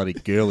of that bloody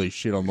girly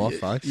shit on my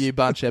face. You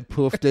bunch of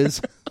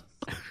poofters.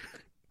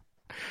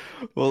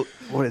 Well,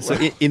 so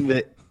in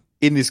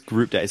this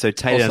group day, so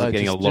Tate ends up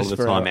getting a lot of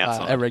the time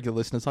outside. Our regular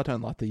listeners, I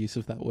don't like the use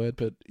of that word,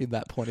 but in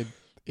that point,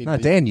 No,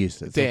 Dan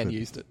used it. Dan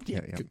used it.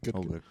 Yeah, Yeah, good.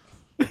 all good.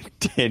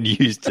 Dan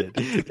used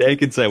it. Dan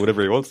can say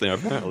whatever he wants now,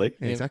 apparently.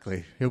 Yeah,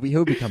 exactly. He'll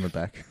be coming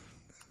back.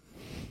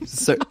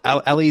 So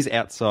Ali's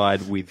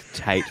outside with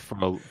Tate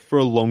for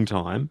a long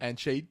time. And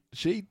she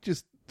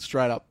just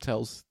straight up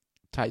tells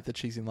Tate that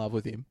she's in love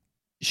with him.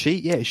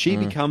 She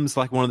becomes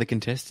like one of the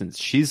contestants.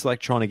 She's like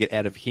trying to get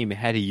out of him.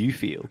 How do you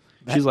feel?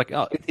 She's like,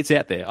 oh, it's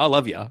out there. I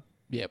love you.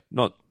 Yep.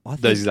 Not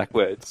those exact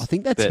words. I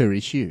think that's but- her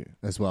issue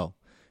as well.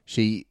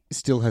 She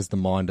still has the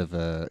mind of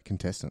a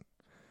contestant.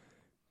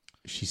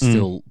 She's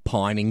still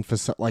pining for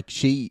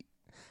she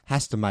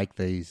has to make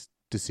these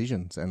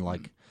decisions and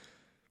like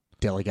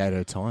delegate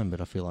her time. But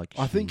I feel like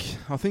I think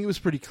it was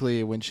pretty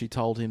clear when she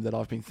told him that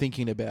I've been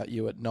thinking about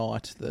you at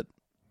night that,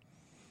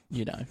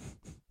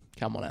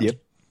 come on, Ali. Yep.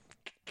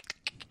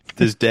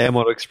 Does Dan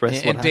want to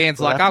express? And what Dan's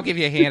happened? like, I'll give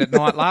you a hand at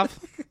night, love.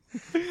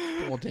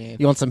 Poor Dan.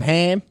 you want some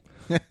ham.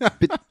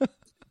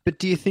 But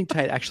do you think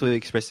Tate actually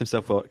expressed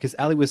himself well? Because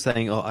Ali was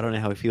saying, "Oh, I don't know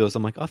how he feels."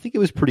 I'm like, I think it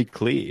was pretty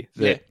clear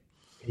that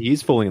he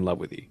is falling in love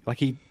with you. Like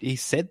he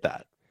said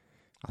that.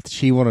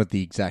 She wanted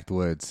the exact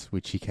words,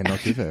 which he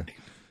cannot give her.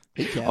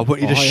 He can. I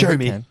want you to Oh, show he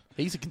me. can.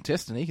 He's a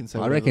contestant. He can say.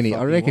 I whatever reckon. the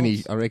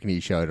fuck I reckon he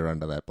showed her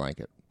under that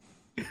blanket.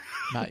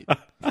 Mate,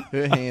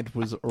 her hand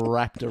was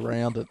wrapped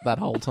around it that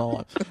whole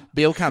time.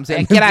 Bill comes out.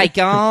 G'day,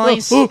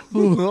 guys. Oh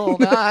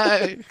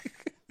no.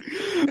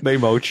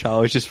 Meanwhile,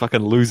 Charlie's just fucking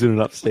losing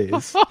it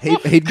upstairs.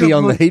 He'd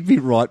be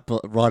right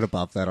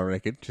above that. I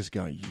reckon. Just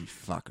going, you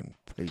fucking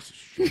piece of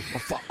shit. I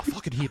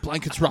fucking hear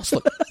blankets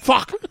rustling.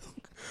 Fuck.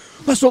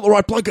 That's not the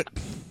right blanket.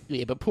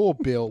 Yeah, but poor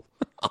Bill.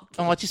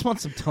 Oh, I just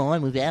want some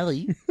time with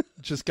Ali.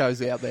 Just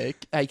goes out there.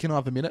 Hey, can I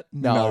have a minute?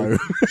 No.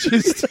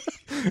 Just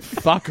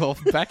fuck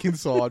off. Back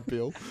inside,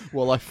 Bill,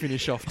 while I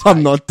finish off Tate.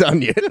 I'm not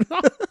done yet.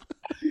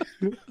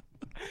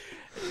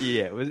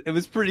 Yeah, it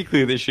was pretty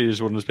clear that she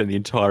just wanted to spend the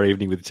entire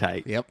evening with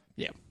Tate. Yep.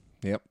 Yep.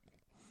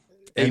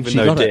 And Even she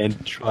though got Dan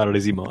it. tried it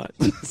as he might.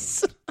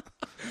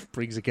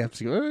 Brings a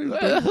capsule.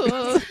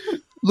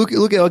 Look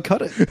how I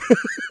cut it.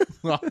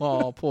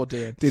 Oh, poor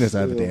Dan. Dinner's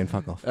over, Dan.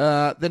 Fuck off.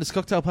 Then it's a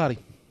cocktail party.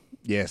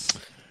 Yes.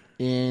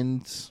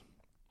 And...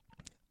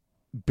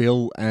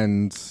 Bill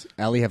and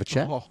Ali have a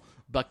chat. Oh,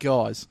 but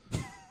guys,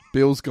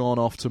 Bill's gone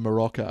off to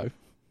Morocco,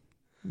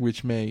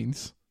 which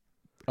means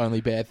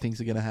only bad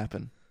things are going to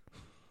happen.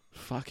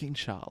 Fucking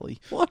Charlie.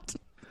 What?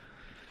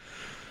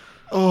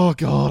 Oh,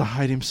 God, I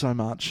hate him so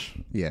much.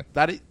 Yeah.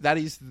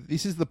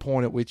 This is the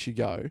point at which you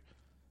go,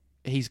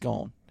 he's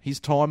gone. His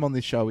time on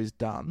this show is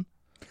done.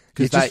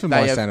 Yeah, just for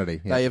my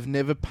sanity. Yeah. They have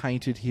never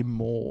painted him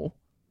more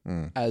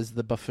as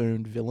the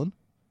buffoon villain.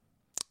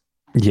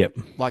 Yep.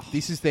 Like,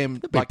 this is them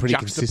been like pretty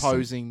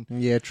juxtaposing.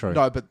 Yeah, true.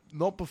 No, but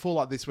not before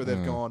like this where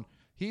they've gone,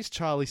 here's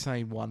Charlie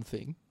saying one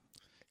thing.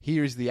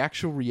 Here is the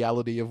actual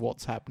reality of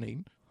what's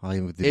happening.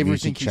 With the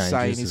Everything music he's saying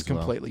changes is as well.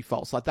 completely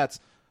false. Like that's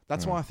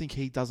why I think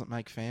he doesn't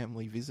make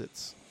family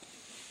visits.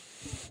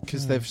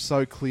 Because they've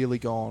so clearly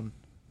gone,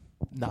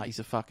 nah, he's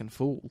a fucking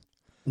fool.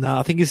 No,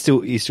 I think you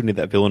still need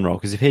that villain role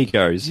because if he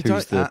goes, You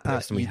who's don't- the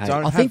person we you hate?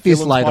 don't I have think this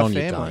villains late by on you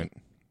family. don't.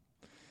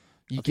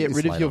 You think get it's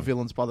rid of late your on.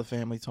 villains by the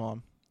family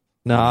time.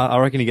 No, I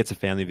reckon he gets a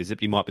family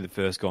visit. He might be the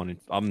first gone.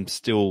 I'm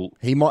still.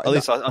 He might. At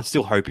least I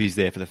still hope he's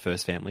there for the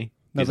first family.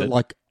 No, visit. but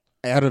like,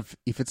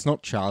 if it's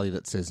not Charlie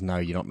that says no,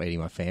 you're not meeting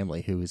my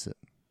family. Who is it?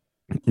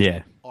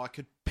 Yeah. I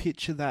could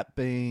picture that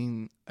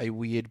being a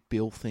weird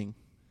Bill thing.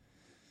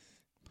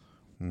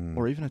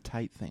 Or even a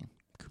Tate thing.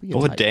 Could be a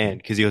Or Tate. Dan,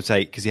 because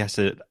he has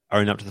to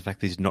own up to the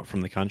fact that he's not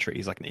from the country.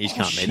 He's like, he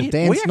can't meet him. Shit,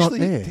 Dan's not actually,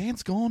 there.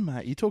 Dan's gone,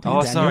 mate. You're talking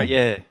Oh, to Daniel? sorry,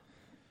 yeah.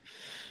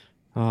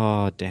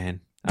 Oh, Dan.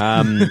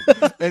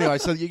 Anyway,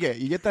 so you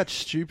get that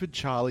stupid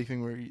Charlie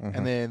thing where,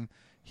 and then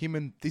him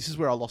and this is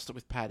where I lost it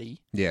with Paddy.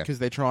 Yeah. because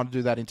they're trying to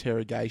do that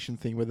interrogation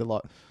thing where they're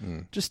like,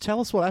 just tell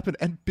us what happened.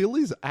 And Bill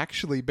is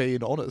actually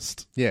being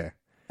honest, Yeah.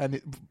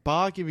 and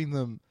bar giving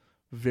them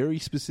very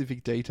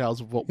specific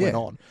details of what went Yeah.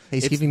 on.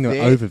 He's It's giving them an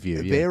their-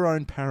 overview, yeah. their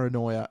own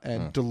paranoia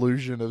and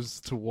delusion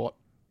as to what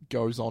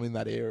goes on in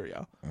that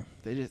area.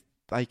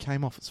 They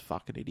came off as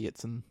fucking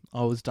idiots, and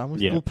I was done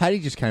with Yeah. it. Well, Paddy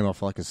just came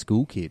off like a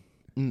school kid.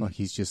 Like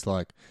he's just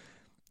like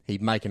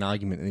he'd make an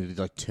argument and he'd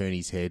like turn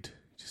his head,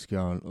 just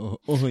going,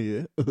 "Oh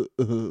yeah,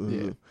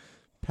 Yeah.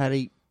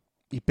 Paddy,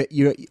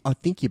 I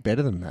think you're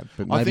better than that,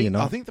 but maybe you're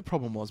not." I think the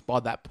problem was by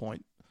that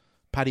point,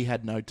 Paddy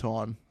had no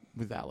time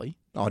with Ali,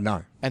 oh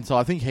no, and so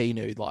I think he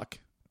knew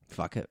like,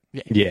 fuck it,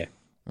 Yeah.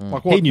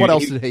 like He knew- what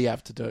else did he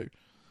have to do?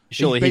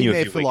 Surely He'd he been knew a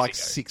there few for weeks like ago.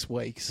 6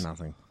 weeks.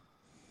 nothing.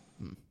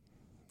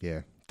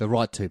 Yeah, the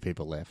right two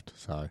people left.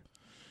 So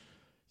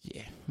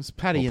Yeah, it was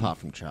Paddy apart and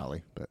from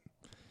Charlie, but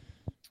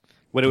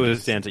When it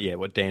was down to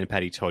what Dan and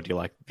Paddy told you,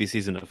 like this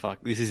isn't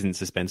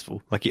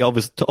suspenseful. Like he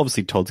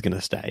obviously Todd's going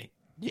to stay.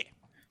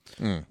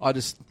 yeah.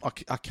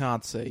 I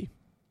can't see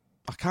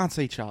I can't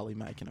see Charlie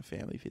making a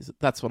family visit.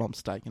 That's what I'm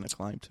staking a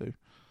claim to.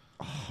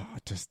 I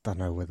just don't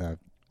know whether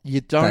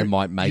You don't. they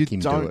might make him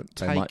do don't it.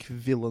 They take might.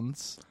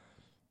 villains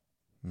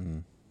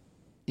Mm.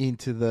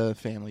 into the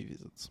family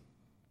visits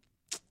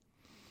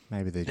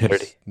Maybe they're Heard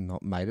just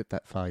not made it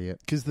that far yet.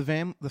 because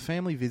the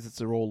family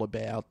visits are all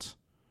about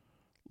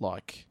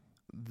like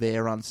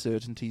their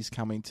uncertainties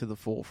coming to the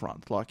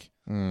forefront. Like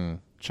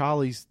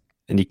Charlie's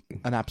And you,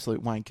 an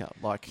absolute wanker.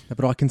 Like,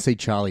 But I can see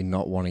Charlie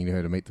not wanting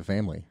her to meet the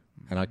family,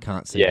 and I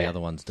can't see the Yeah. other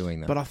ones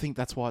doing that. but I think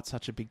that's why it's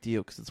such a big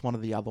deal because it's one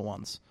of the other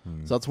ones.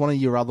 Hmm. So it's one of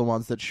your other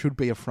ones that should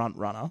be a front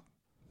runner.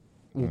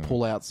 Will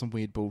pull out some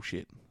weird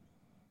bullshit.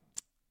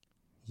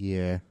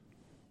 Yeah.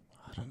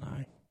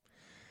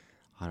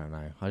 I don't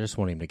know. I just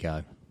want him to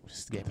go.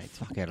 Just get the me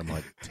too. fuck out of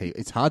my TV.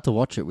 It's hard to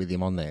watch it with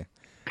him on there.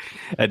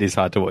 it is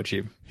hard to watch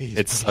him. He's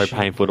It's so pretty shit.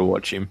 painful to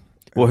watch him.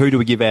 Well, who do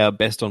we give our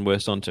best on,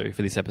 worst on to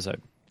for this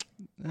episode?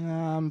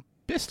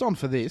 Best on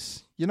for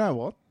this. You know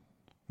what?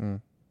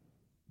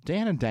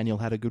 Dan and Daniel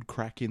had a good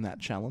crack in that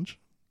challenge.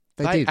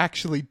 They did.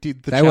 Actually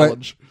did the They were-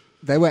 challenge.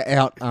 They were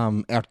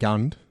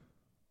outgunned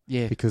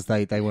Yeah, because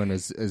they weren't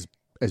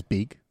as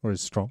big or as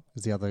strong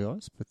as the other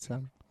guys, but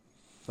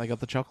they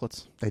got the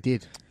chocolates. they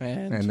did.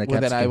 And the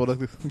were then capsicum. able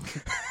to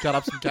cut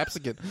up some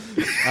capsicum.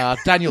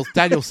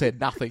 Daniel said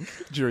nothing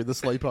during the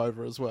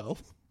sleepover as well.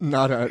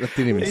 No, I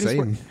didn't even see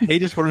him. He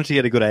just wanted to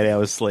get a good 8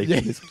 hours sleep. Yeah.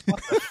 He's like,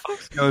 what the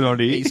fuck's going on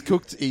here?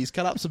 He's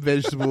cut up some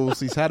vegetables.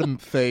 He's had them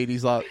feed.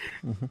 He's like,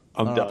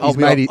 I'm done. I'll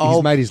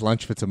He's made his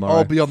lunch for tomorrow.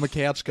 I'll be on the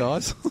couch,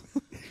 guys.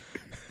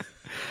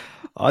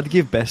 I'd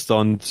give best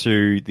on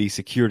to the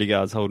security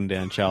guards holding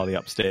down Charlie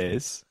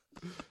upstairs.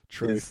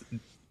 True.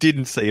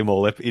 Didn't see him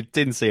all. It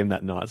didn't see him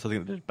that night, so I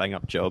think they did a bang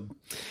up job.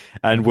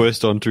 And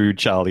worst on to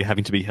Charlie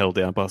having to be held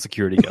down by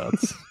security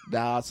guards.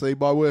 Nah, see,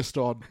 my worst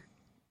on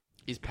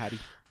is Paddy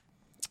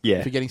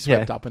Yeah, for getting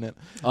swept up in it.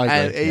 I agree,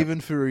 And yeah.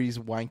 even for his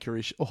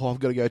wankerish, I've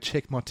got to go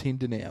check my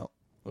Tinder now.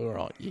 All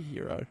right, you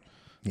hero.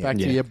 Yeah. Back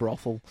to Yeah. your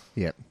brothel.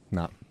 Yep.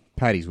 No.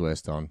 Paddy's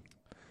worst on.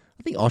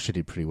 I think Osher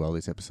did pretty well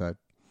this episode.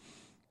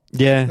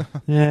 yeah.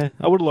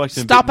 I would have liked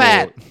him. Stop a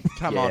bit it! more.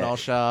 Come Yeah. on,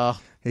 Osher.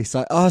 He's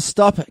like, oh,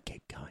 stop it.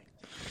 Get going.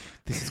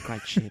 This is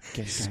great shit.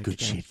 This is good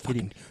shit. Get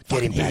him.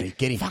 Get him, Paddy.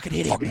 Get him. Fucking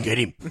hit him. Fucking get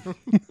him.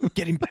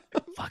 Get him back.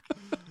 Fuck.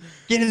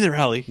 Get in there,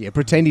 Rally. Yeah,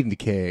 pretending to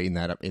care in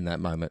that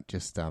moment.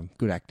 Just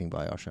good acting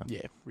by Osher.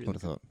 Yeah, I really. would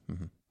have thought.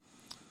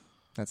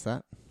 That's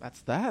that.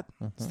 That's that.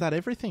 That's that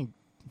everything.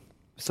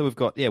 So we've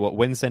got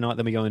Wednesday night,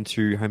 then we go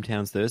into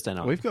Hometowns Thursday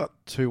night. We've got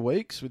 2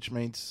 weeks, which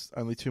means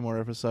only 2 more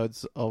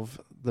episodes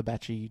of the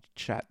Batchy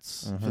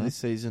chats for this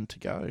season to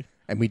go.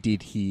 And we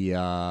did hear.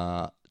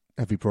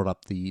 Have we brought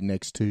up the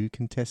next 2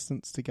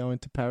 contestants to go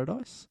into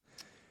Paradise?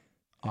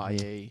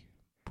 I.e.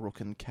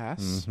 Brooke and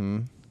Cass. Mm-hmm.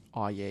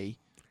 I.e.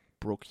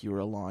 Brooke, you're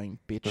a lying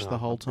bitch the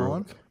whole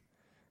time. Brooke.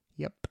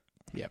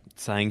 Yep.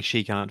 Saying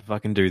she can't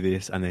fucking do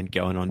this and then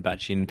going on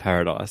Batchy in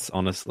Paradise,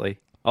 honestly.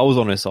 I was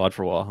on her side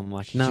for a while. I'm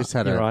like, no, just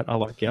had you're a- right. I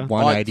like you.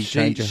 180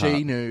 change of heart.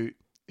 She knew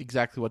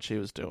exactly what she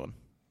was doing.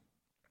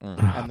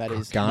 And that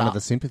is Garner nah.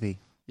 the sympathy.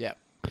 Yeah.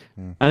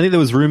 I think there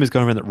was rumours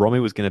going around that Romy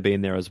was going to be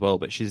in there as well,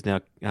 but she's now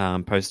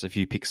posted a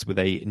few pics with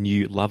a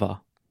new lover.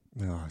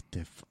 Oh,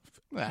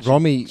 Nah,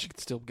 Romy. she could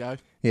still go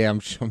Yeah, I'm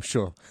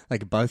sure they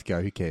could both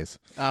go. Who cares?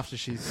 after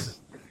she's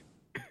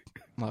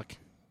like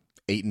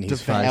Eating his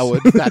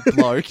devoured face. that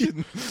bloke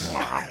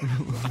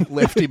and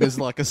left him as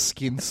like a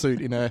skin suit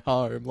in her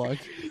home. Like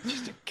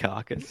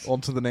Carcass.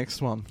 on to the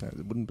next one.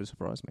 It wouldn't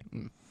surprise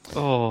me.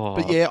 Oh.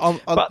 But yeah,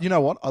 But- you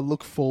know what? I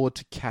look forward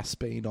to Cass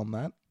being on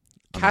that.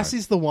 Cass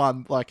is the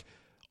one, like,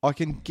 I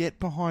can get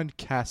behind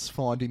Cass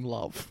finding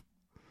love.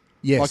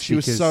 Yes, Like, she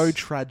was because- so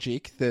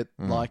tragic that,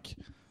 like,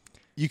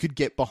 you could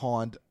get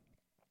behind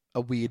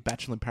a weird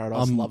Bachelor in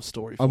Paradise love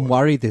story for I'm her.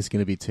 worried there's going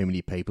to be too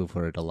many people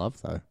for her to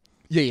love, though,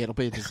 Yeah, it'll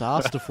be a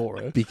disaster for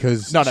her.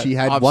 because No, she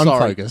had I'm one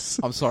sorry. focus.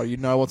 I'm sorry, you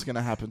know what's going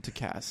to happen to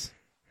Cass.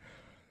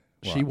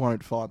 She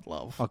won't find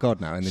love. Oh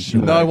God, no! And then she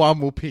No one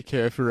will pick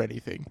her for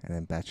anything. and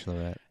then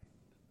Bachelorette.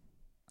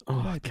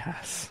 Oh,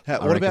 Cass.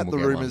 What reckon about we'll the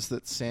get rumours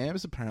that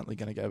Sam's apparently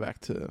going to go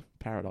back to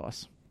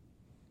Paradise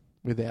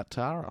without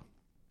Tara?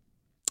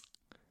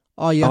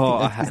 Oh yeah, Oh,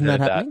 I I think had isn't that heard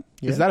that. happening?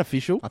 Yeah. Is that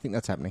official? I think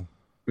that's happening.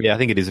 Yeah, I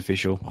think it is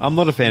official. I'm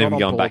not a fan of Not him on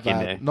going board back in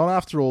that. there. Not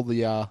after all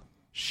the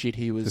shit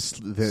he was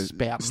The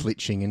spouting.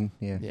 slitching,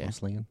 Yeah.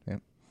 slinging. Yeah.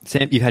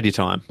 Sam, you've had your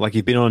time. Like,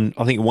 you've been on,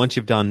 I think once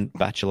you've done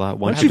Bachelor,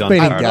 once you've you've done been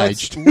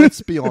Paradise, engaged.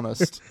 Let's be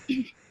honest.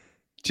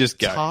 just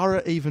go.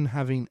 Tara even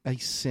having a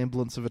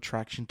semblance of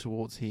attraction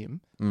towards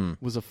him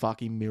was a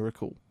fucking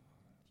miracle.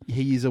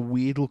 He is a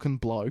weird looking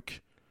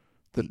bloke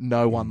that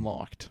no one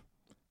liked.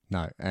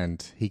 No,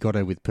 and he got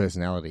her with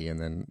personality, and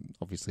then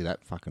obviously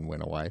that fucking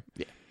went away.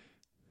 Yeah.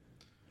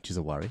 Which is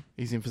a worry.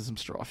 He's in for some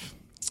strife.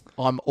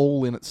 I'm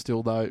all in it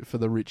still though for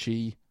the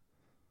Richie.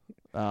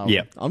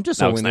 Yeah. I'm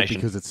just Alex all in it Nation.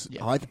 because it's.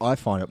 Yeah. I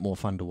find it more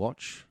fun to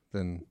watch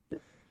than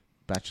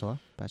Bachelorette.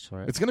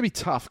 It's going to be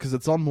tough because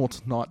it's on more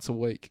nights a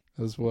week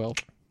as well.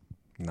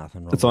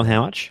 Nothing wrong. It's on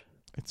how much?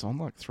 It's on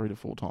like 3 to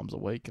 4 times a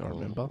week, I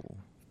remember.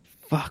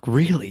 Fuck,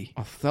 really?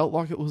 I felt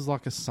like it was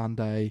like a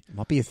Sunday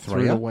Might be a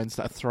through to three.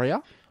 Wednesday. A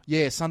 3-er?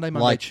 Yeah, Sunday,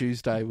 Monday, Like,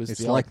 Tuesday was It's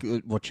the like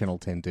what Channel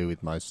 10 do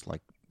with most,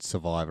 like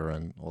Survivor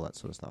and all that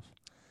sort of stuff.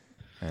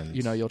 And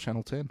You know your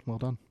Channel 10. Well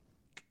done.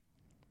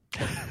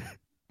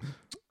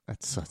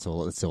 that's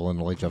all the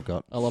knowledge I've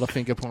got. A lot of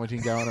finger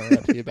pointing going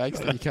around here, Bakes,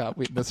 that you can't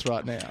witness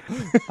right now.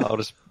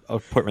 I'll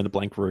point around the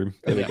blank room.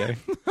 There we go.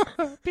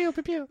 Pew,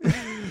 pew, pew.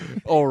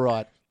 All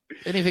right.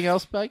 Anything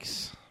else,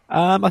 Bakes?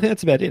 I think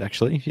that's about it,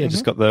 actually. Yeah,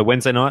 just got the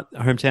Wednesday night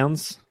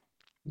hometowns.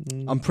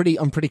 I'm pretty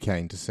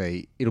keen to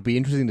see. It'll be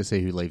interesting to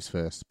see who leaves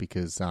first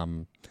because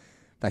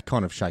that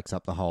kind of shakes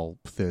up the whole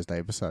Thursday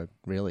episode.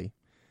 Really,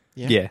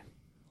 Yeah.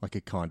 like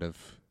it kind of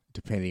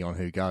depending on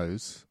who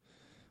goes.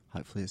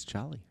 Hopefully, it's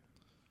Charlie.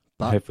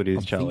 But Hopefully it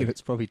is I'm Charlie. thinking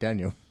it's probably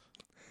Daniel.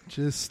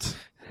 Just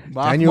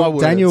mark my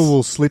words. Daniel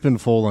will slip and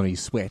fall on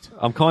his sweat.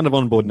 I'm kind of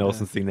on board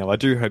Nelson's thing now. I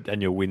do hope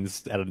Daniel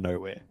wins out of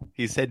nowhere.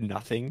 He said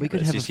nothing. We could but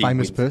it's have a just he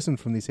famous wins. person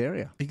from this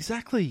area.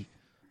 Exactly.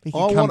 He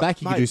could come back.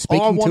 He could do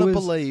speaking I want to tours.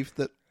 believe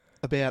that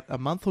about a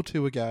month or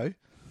two ago,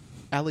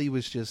 Ali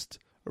was just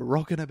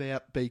rocking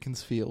about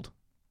Beaconsfield.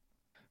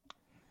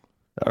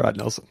 All right,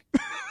 Nelson.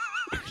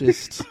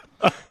 Just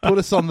put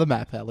us on the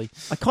map, Ali.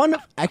 I kind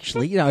of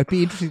actually, it'd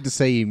be interesting to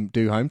see him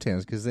do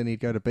hometowns because then he'd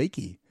go to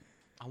Beaky.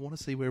 I want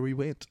to see where we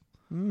went.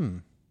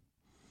 Oh,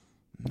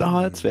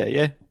 that's fair,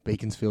 yeah.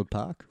 Beaconsfield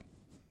Park.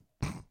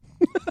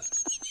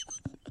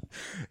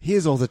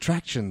 Here's all the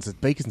attractions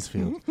at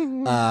Beaconsfield.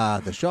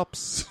 The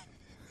shops,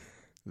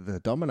 the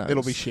Domino's.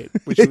 It'll be shit,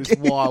 which is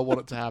why I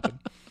want it to happen.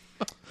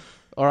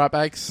 All right,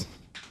 Bakes.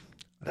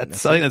 I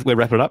think we're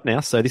wrapping it up now.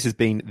 So this has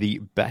been the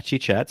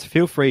Batchy Chats.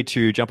 Feel free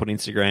to jump on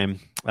Instagram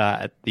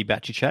at the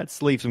Batchy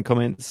Chats. Leave some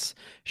comments,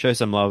 show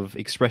some love,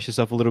 express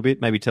yourself a little bit.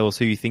 Maybe tell us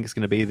who you think is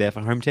going to be there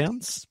for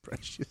hometowns.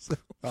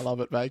 I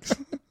love it, Bakes.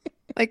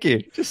 Thank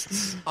you.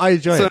 Just I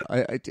enjoy So-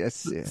 it. I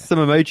just, yeah. some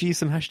emojis,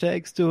 some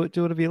hashtags.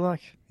 Do whatever you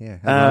like. Yeah,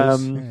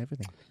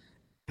 everything.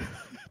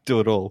 Do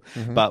it all.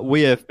 But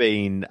we have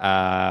been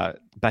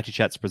Batchy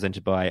Chats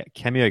presented by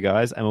Cameo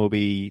Guys, and we'll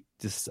be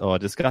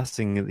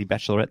discussing The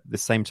Bachelorette at the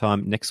same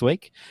time next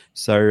week.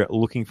 So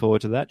looking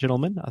forward to that,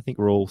 gentlemen. I think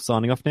we're all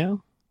signing off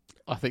now.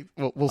 I think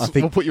we'll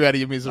put you out of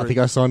your misery. I think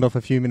I signed off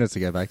a few minutes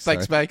ago, Bakes.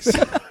 Thanks, so. Bakes.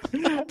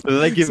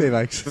 Thank you See you,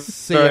 Bakes.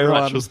 See you, very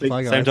everyone. much. We'll speak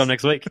Bye, same guys. time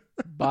next week.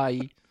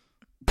 Bye.